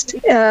that's just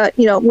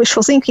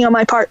wishful thinking on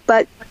my part,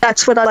 but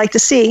that's what I'd like to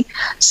see.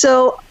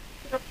 So,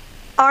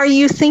 are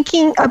you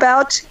thinking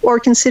about or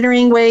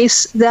considering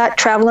ways that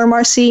Traveler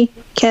Marcy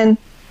can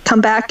come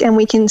back and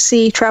we can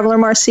see Traveler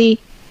Marcy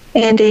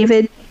and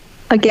David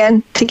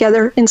again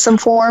together in some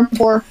form?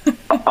 Or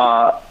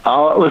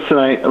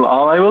listen,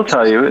 all I will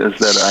tell you is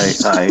that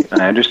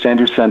I understand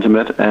your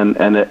sentiment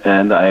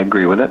and I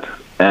agree with it,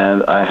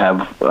 and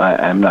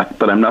I'm not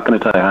going to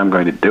tell you how I'm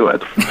going to do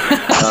it.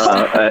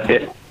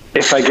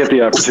 If I get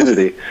the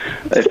opportunity,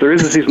 if there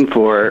is a season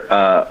 4,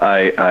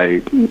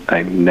 I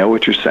know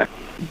what you're saying.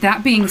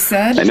 That being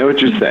said, I know what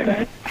you're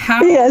saying.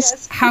 How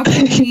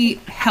can we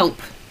help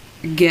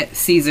get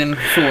season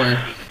 4?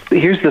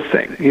 Here's the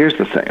thing.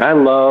 I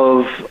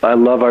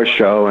love our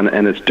show,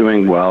 and it's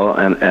doing well,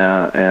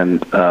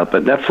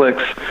 but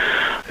Netflix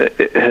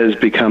has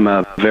become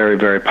a very,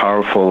 very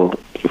powerful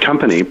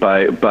company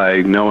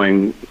by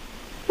knowing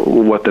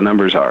what the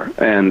numbers are,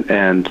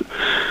 and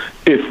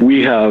if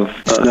we have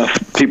enough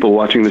people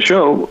watching the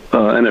show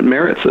and it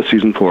merits a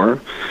season 4,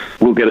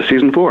 we'll get a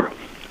season 4.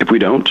 If we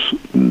don't,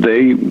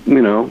 they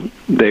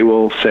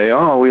will say,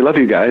 "Oh, we love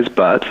you guys,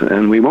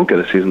 and we won't get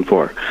a season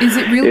 4." Is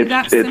it really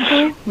that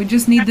simple? We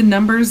just need the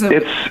numbers of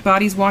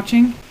bodies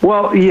watching.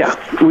 Well, yeah,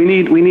 we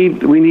need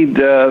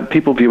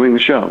people viewing the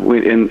show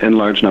in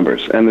large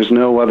numbers, and there's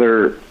no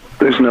other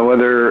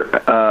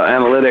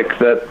analytic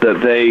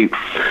that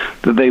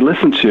they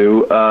listen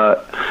to.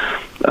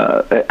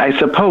 I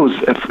suppose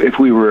if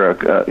we were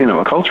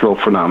a cultural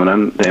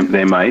phenomenon,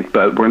 they might,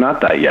 but we're not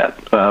that yet.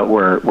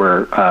 We're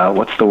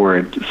what's the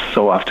word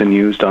so often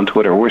used on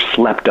Twitter? We're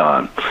slept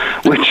on,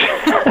 but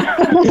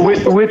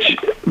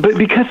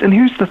and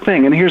here's the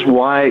thing, and here's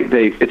why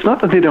it's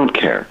not that they don't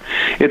care,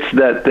 it's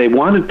that they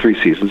wanted 3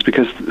 seasons,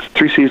 because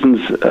 3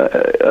 seasons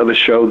of a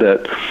show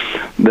that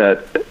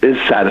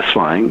is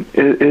satisfying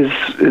is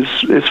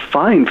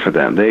fine for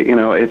them.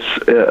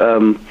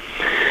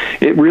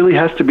 It really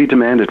has to be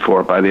demanded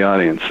for by the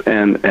audience,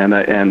 and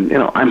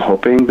I'm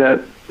hoping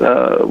that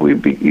we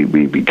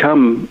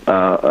become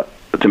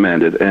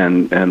demanded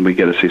and we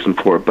get a season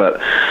 4.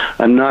 But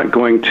I'm not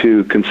going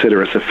to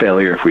consider us a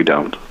failure if we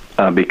don't,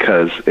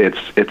 because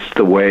it's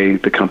the way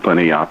the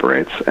company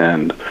operates,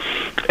 and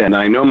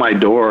I know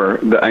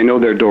I know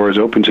their door is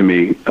open to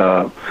me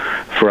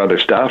for other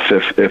stuff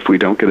if we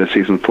don't get a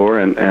season 4,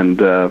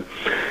 and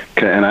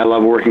I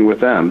love working with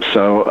them.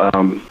 So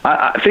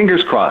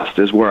fingers crossed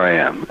is where I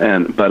am,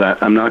 but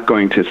I'm not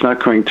going to. It's not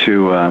going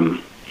to.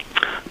 I'm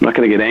not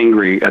going to get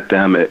angry at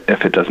them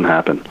if it doesn't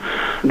happen.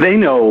 They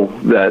know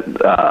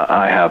that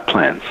I have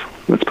plans.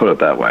 Let's put it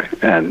that way,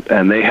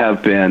 and they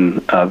have been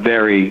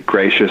very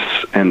gracious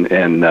and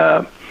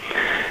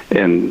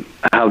in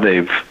how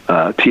they've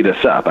teed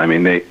us up. I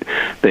mean,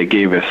 they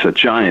gave us a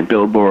giant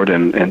billboard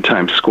in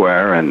Times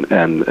Square and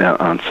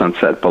on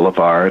Sunset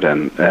Boulevard,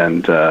 and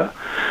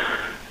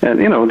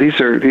you know,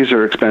 these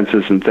are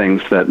expenses and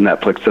things that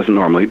Netflix doesn't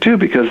normally do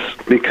because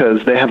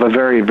they have a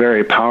very,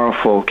 very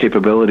powerful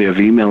capability of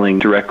emailing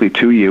directly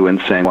to you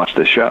and saying, watch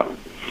this show.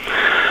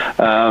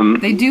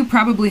 They do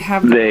probably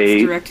have the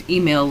most direct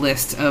email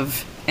list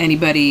of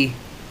anybody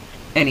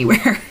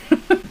anywhere.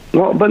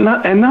 Well, but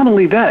not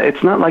only that,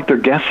 it's not like they're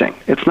guessing.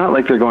 It's not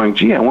like they're going,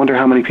 gee, I wonder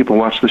how many people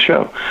watch the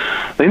show.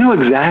 They know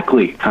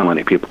exactly how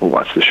many people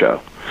watch the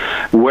show,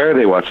 where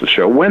they watch the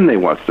show, when they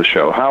watch the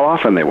show, how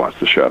often they watch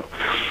the show.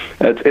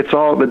 It's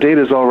all, the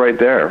data's all right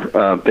there.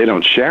 They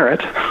don't share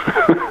it,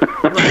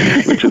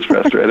 which is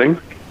frustrating.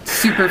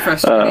 Super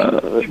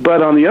frustrating.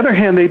 But on the other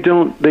hand, they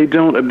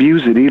don't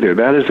abuse it either.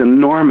 That is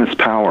enormous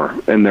power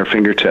in their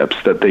fingertips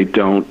that they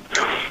don't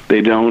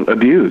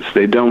abuse.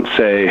 They don't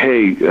say,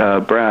 "Hey,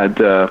 Brad,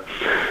 so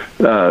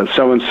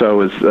and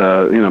so is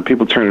you know,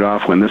 people turn it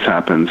off when this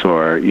happens,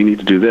 or you need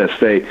to do this."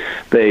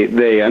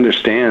 They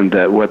understand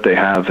that what they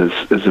have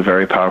is a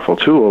very powerful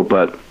tool,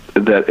 but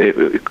that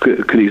it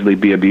could easily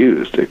be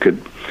abused. It could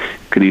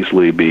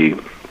easily be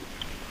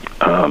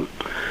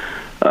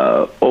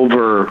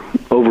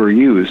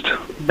overused,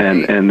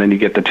 and then you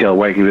get the tail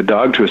wagging the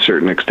dog to a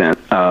certain extent,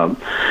 and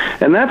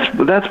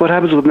that's what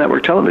happens with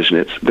network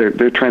television.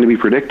 They're trying to be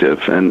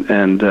predictive,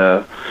 and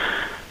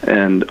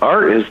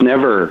art is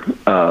never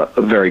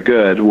very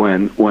good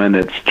when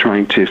it's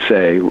trying to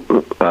say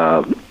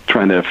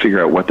trying to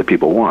figure out what the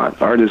people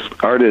want. Art is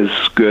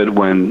good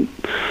when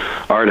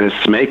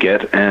artists make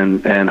it,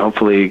 and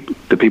hopefully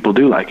the people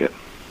do like it.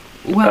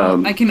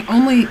 Well, I can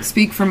only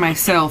speak for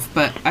myself,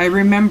 but I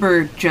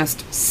remember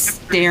just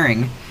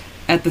staring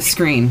at the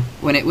screen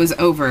when it was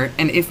over,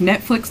 and if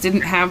Netflix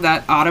didn't have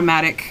that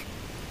automatic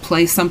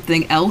play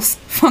something else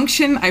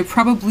function, I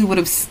probably would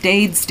have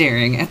stayed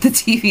staring at the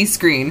TV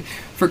screen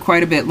for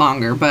quite a bit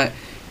longer, but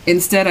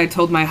instead I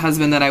told my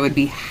husband that I would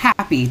be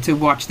happy to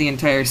watch the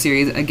entire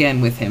series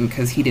again with him,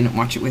 because he didn't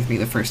watch it with me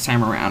the first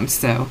time around,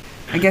 so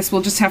I guess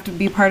we'll just have to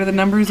be part of the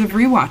numbers of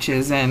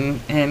rewatches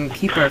and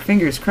keep our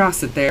fingers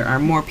crossed that there are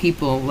more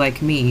people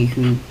like me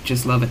who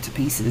just love it to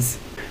pieces.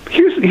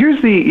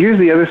 Here's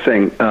the other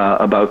thing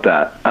about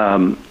that,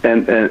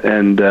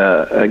 and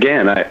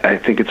again, I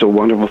think it's a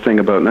wonderful thing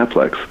about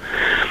Netflix.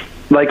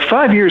 Like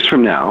 5 years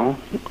from now,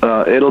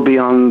 it'll be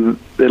on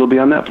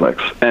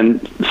Netflix, and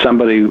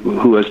somebody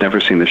who has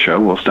never seen the show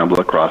will stumble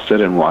across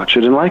it and watch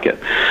it and like it.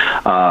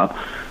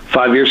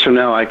 5 years from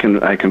now, I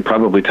can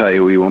probably tell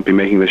you we won't be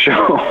making the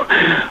show,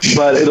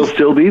 but it'll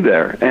still be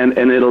there, and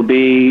it'll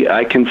be.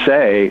 I can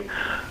say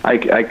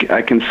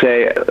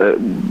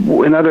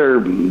in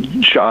other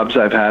jobs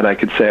I've had, I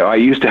could say, oh, I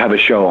used to have a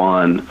show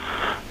on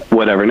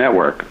whatever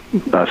network,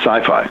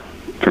 Sci-Fi,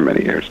 for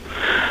many years.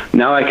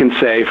 Now I can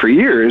say for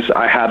years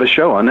I have a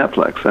show on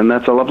Netflix, and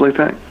that's a lovely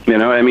thing. You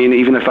know, I mean,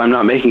 even if I'm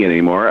not making it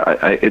anymore,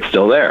 it's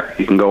still there.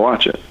 You can go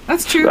watch it.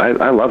 That's true.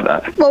 I love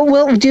that.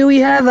 Well, do we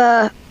have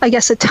a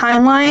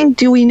timeline?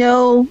 Do we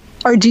know,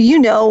 or do you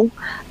know,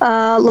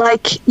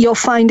 like you'll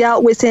find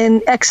out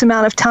within X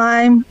amount of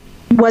time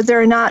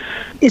whether or not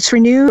it's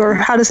renewed, or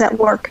how does that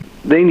work?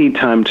 They need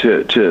time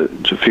to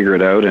figure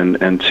it out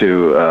and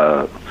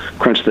to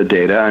crunch the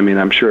data. I mean,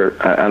 I'm sure,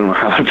 I don't know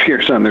how it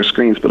appears on their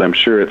screens, but I'm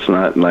sure it's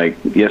not like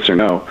yes or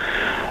no.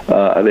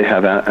 They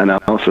have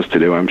analysis to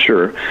do, I'm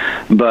sure.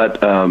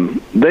 But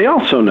they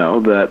also know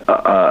that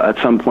at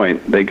some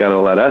point they got to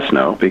let us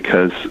know,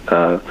 because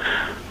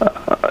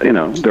you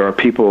know, there are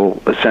people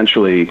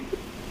essentially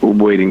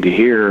waiting to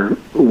hear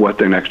what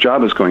their next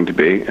job is going to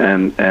be,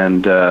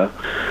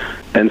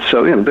 and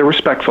so, you know, they're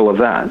respectful of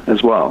that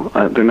as well.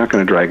 They're not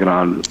going to drag it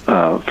on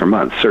for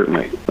months,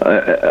 certainly.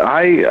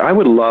 I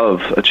would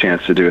love a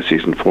chance to do a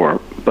season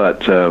 4,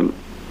 but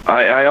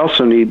I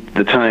also need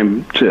the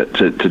time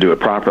to do it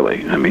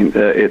properly. I mean,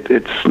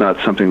 it's not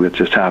something that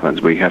just happens.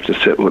 We have to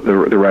sit with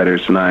the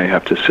writers, and I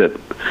have to sit,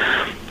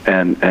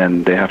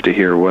 and they have to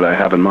hear what I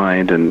have in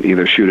mind and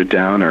either shoot it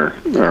down or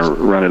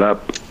run it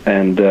up,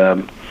 and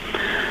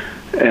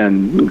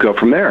go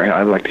from there.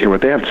 I'd like to hear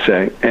what they have to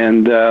say.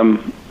 And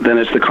then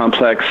it's the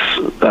complex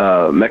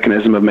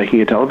mechanism of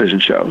making a television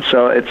show.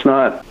 So it's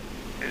not,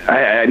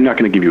 I'm not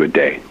going to give you a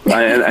day.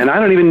 And I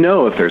don't even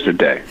know if there's a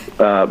day.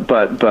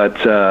 But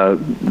they're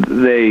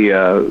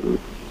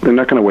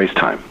not going to waste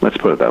time. Let's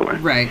put it that way.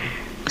 Right.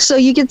 So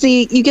you get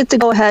the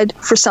go ahead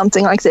for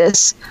something like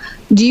this.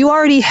 Do you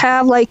already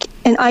have like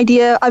an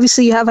idea?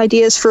 Obviously you have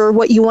ideas for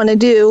what you want to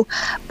do,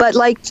 but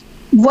like,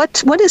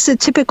 what is the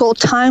typical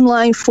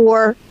timeline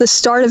for the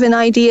start of an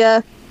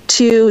idea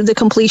to the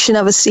completion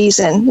of a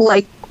season?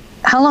 Like,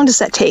 how long does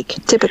that take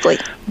typically?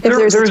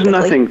 There's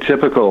nothing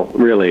typical,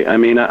 really. I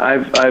mean,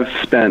 I've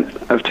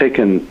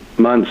taken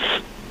months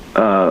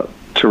to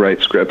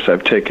write scripts.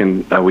 I've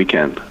taken a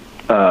weekend.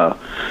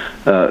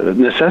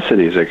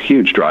 Necessity is a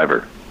huge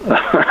driver,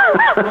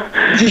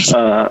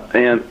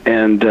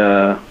 and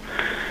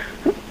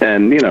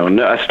you know,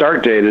 a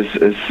start date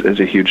is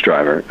a huge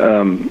driver.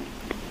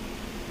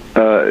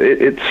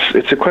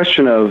 it's a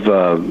question of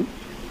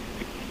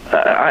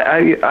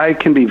I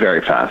can be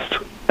very fast,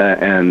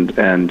 and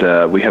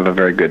we have a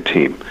very good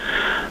team,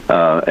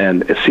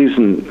 and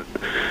seasons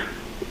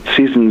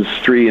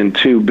 3 and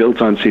 2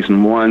 built on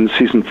season 1.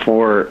 Season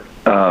 4,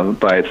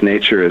 by its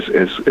nature,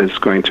 is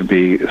going to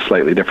be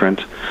slightly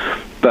different.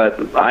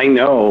 But I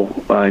know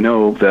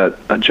that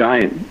a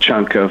giant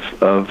chunk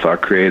of our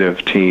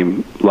creative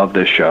team love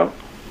this show.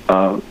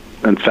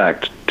 In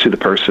fact, to the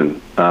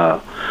person,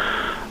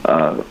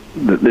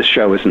 this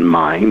show isn't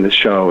mine. This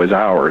show is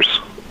ours.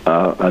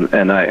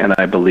 And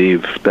I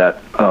believe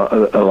that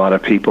a lot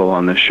of people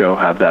on this show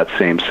have that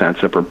same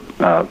sense of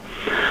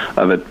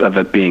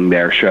it being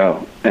their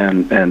show,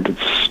 and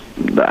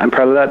I'm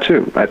proud of that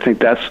too. I think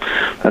that's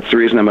the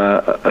reason I'm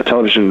a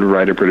television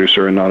writer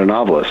producer and not a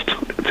novelist.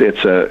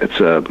 It's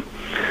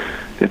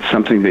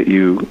something that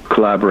you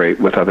collaborate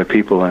with other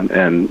people,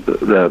 and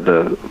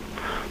the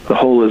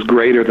whole is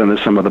greater than the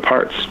sum of the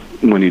parts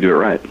when you do it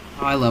right.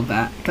 Oh, I love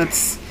that.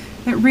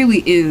 That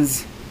really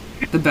is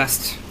the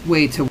best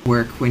way to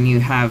work, when you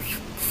have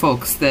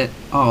folks that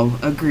all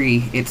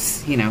agree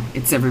it's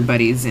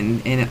everybody's,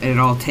 and it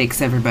all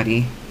takes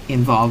everybody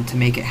involved to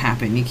make it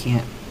happen. You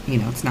can't,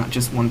 it's not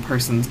just one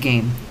person's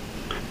game.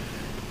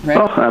 Right?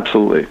 Oh,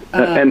 absolutely.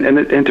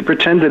 And to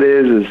pretend it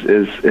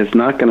is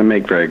not going to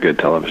make very good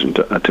television,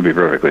 to be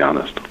perfectly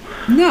honest.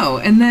 No,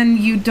 and then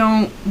you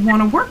don't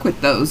want to work with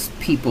those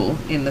people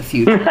in the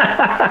future.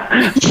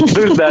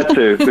 There's that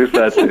too.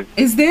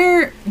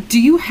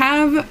 Do you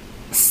have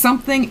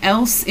something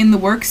else in the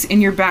works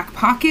in your back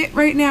pocket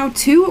right now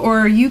too, or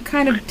are you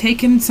kind of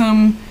taking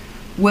some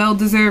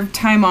well-deserved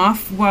time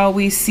off while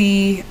we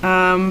see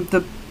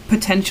the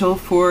potential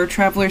for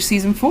Travelers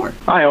season 4?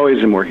 I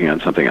always am working on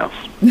something else.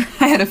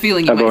 I had a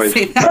feeling you might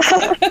say that.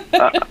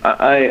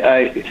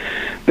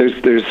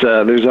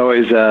 There's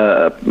always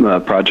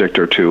a project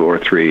or 2 or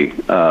 3,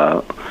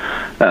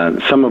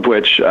 some of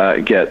which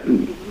get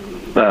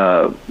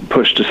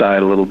pushed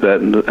aside a little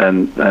bit,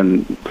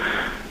 and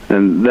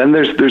then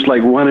there's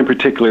like one in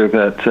particular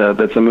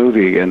that's a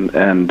movie,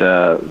 and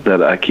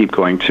that I keep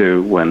going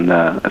to when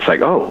it's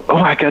like, oh,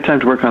 I got time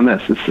to work on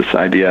this. It's this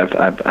idea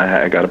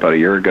I got about a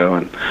year ago,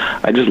 and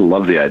I just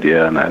love the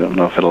idea, and I don't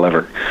know if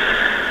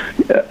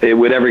it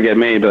would ever get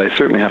made, but I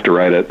certainly have to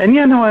write it. And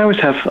I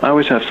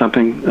always have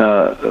something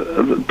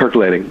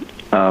percolating.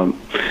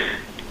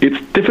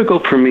 It's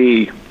difficult for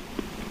me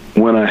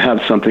when I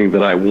have something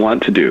that I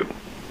want to do.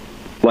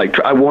 Like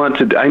I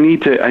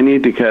need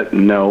to get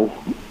from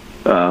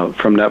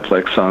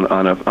Netflix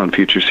on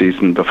future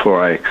season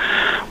before I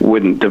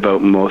wouldn't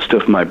devote most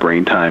of my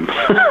brain time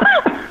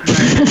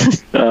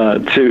to,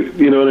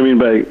 what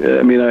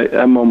I mean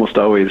I'm almost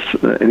always,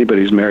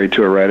 anybody who's married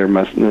to a writer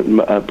must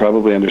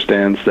probably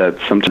understands that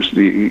sometimes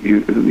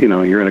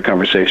you're in a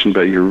conversation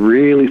but you're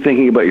really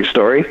thinking about your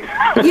story.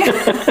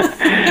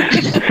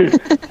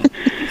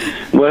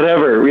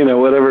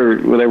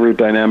 Whatever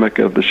dynamic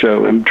of the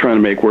show I'm trying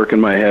to make work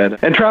in my head.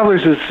 And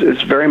Travelers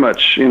is very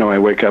much, I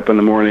wake up in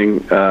the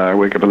morning, I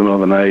wake up in the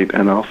middle of the night,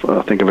 and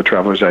I'll think of a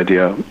Travelers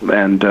idea.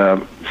 And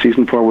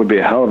season 4 would be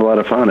a hell of a lot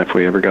of fun if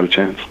we ever got a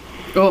chance.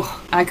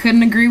 Oh, I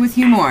couldn't agree with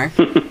you more.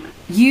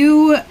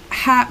 You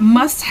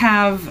must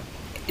have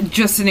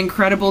just an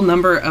incredible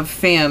number of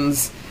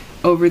fans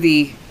over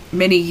the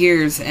many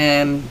years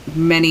and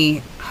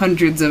many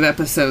hundreds of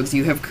episodes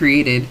you have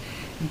created.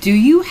 Do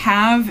you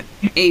have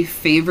a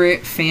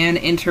favorite fan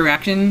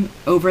interaction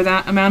over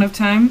that amount of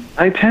time?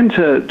 I tend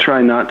to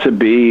try not to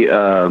be,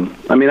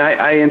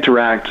 I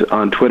interact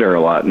on Twitter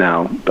a lot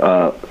now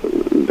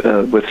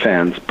with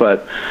fans,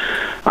 but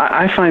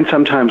I find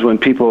sometimes when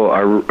people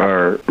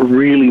are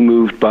really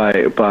moved by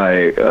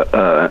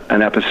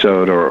an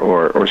episode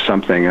or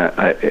something,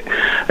 I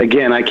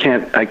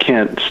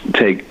can't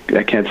say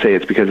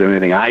it's because of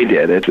anything I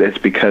did. It's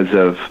because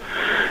of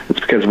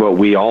what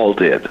we all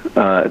did.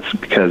 It's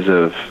because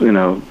of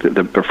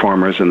the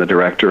performers and the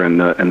director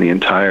and the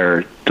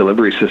entire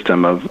delivery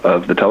system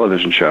of the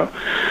television show.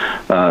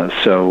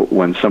 So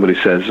when somebody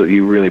says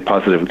you really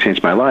positively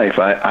changed my life,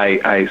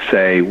 I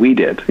say we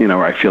did,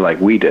 or I feel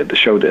like we did, the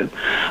show did.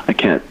 I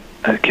can't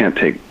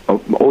take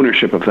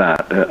ownership of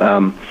that.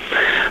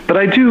 But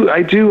I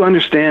do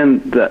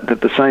understand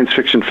that the science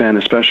fiction fan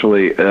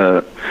especially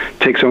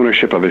takes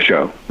ownership of a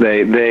show.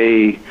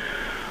 They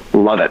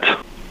love it.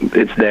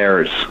 It's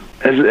theirs.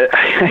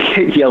 I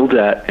get yelled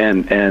at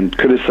and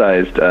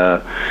criticized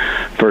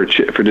for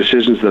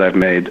decisions that I've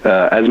made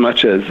as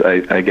much as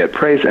I get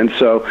praise, and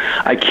so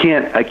I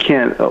can't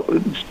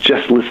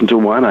just listen to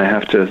one. I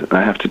have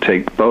to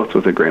take both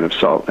with a grain of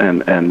salt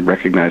and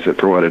recognize it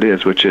for what it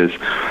is, which is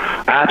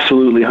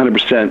absolutely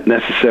 100%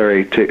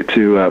 necessary to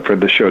for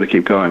the show to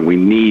keep going. We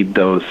need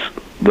those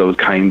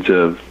kinds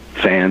of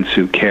fans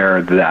who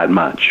care that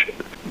much.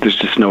 There's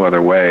just no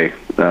other way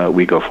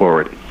we go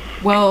forward.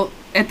 Well,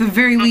 at the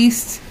very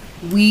least,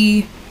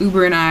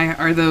 Uber and I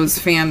are those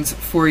fans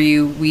for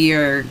you. We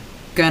are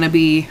gonna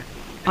be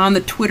on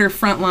the Twitter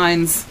front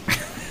lines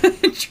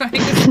trying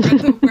to spread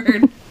the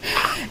word.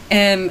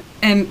 And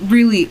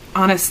really,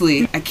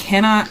 honestly, I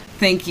cannot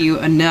thank you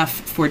enough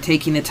for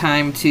taking the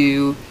time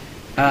to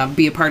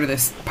be a part of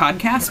this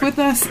podcast with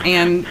us,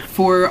 and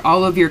for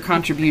all of your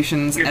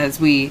contributions. As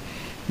we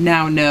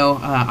now know,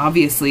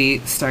 obviously,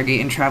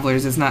 Stargate and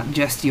Travelers is not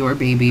just your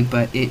baby,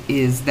 but it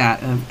is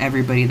that of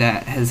everybody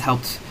that has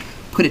helped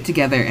put it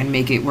together and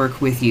make it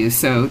work with you.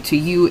 So to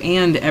you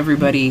and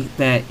everybody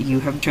that you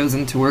have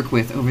chosen to work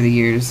with over the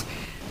years,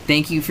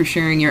 thank you for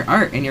sharing your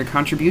art and your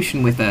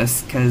contribution with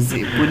us, because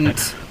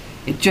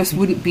it just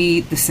wouldn't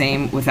be the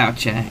same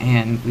without you,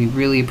 and we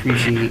really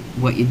appreciate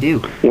what you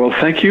do. Well,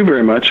 thank you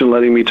very much for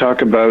letting me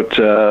talk about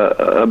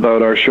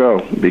our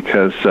show,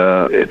 because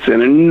it's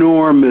an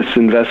enormous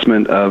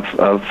investment of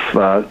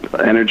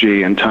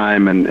energy and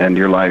time and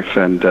your life,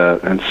 and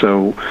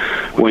so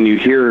when you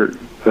hear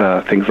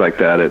things like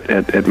that,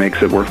 it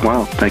makes it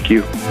worthwhile. Thank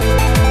you.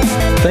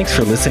 Thanks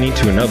for listening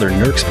to another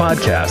NERCS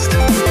podcast.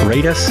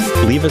 Rate us,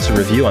 leave us a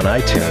review on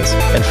iTunes,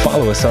 and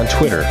follow us on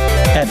Twitter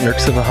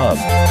 @NERCS of the Hub,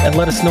 and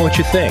let us know what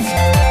you think.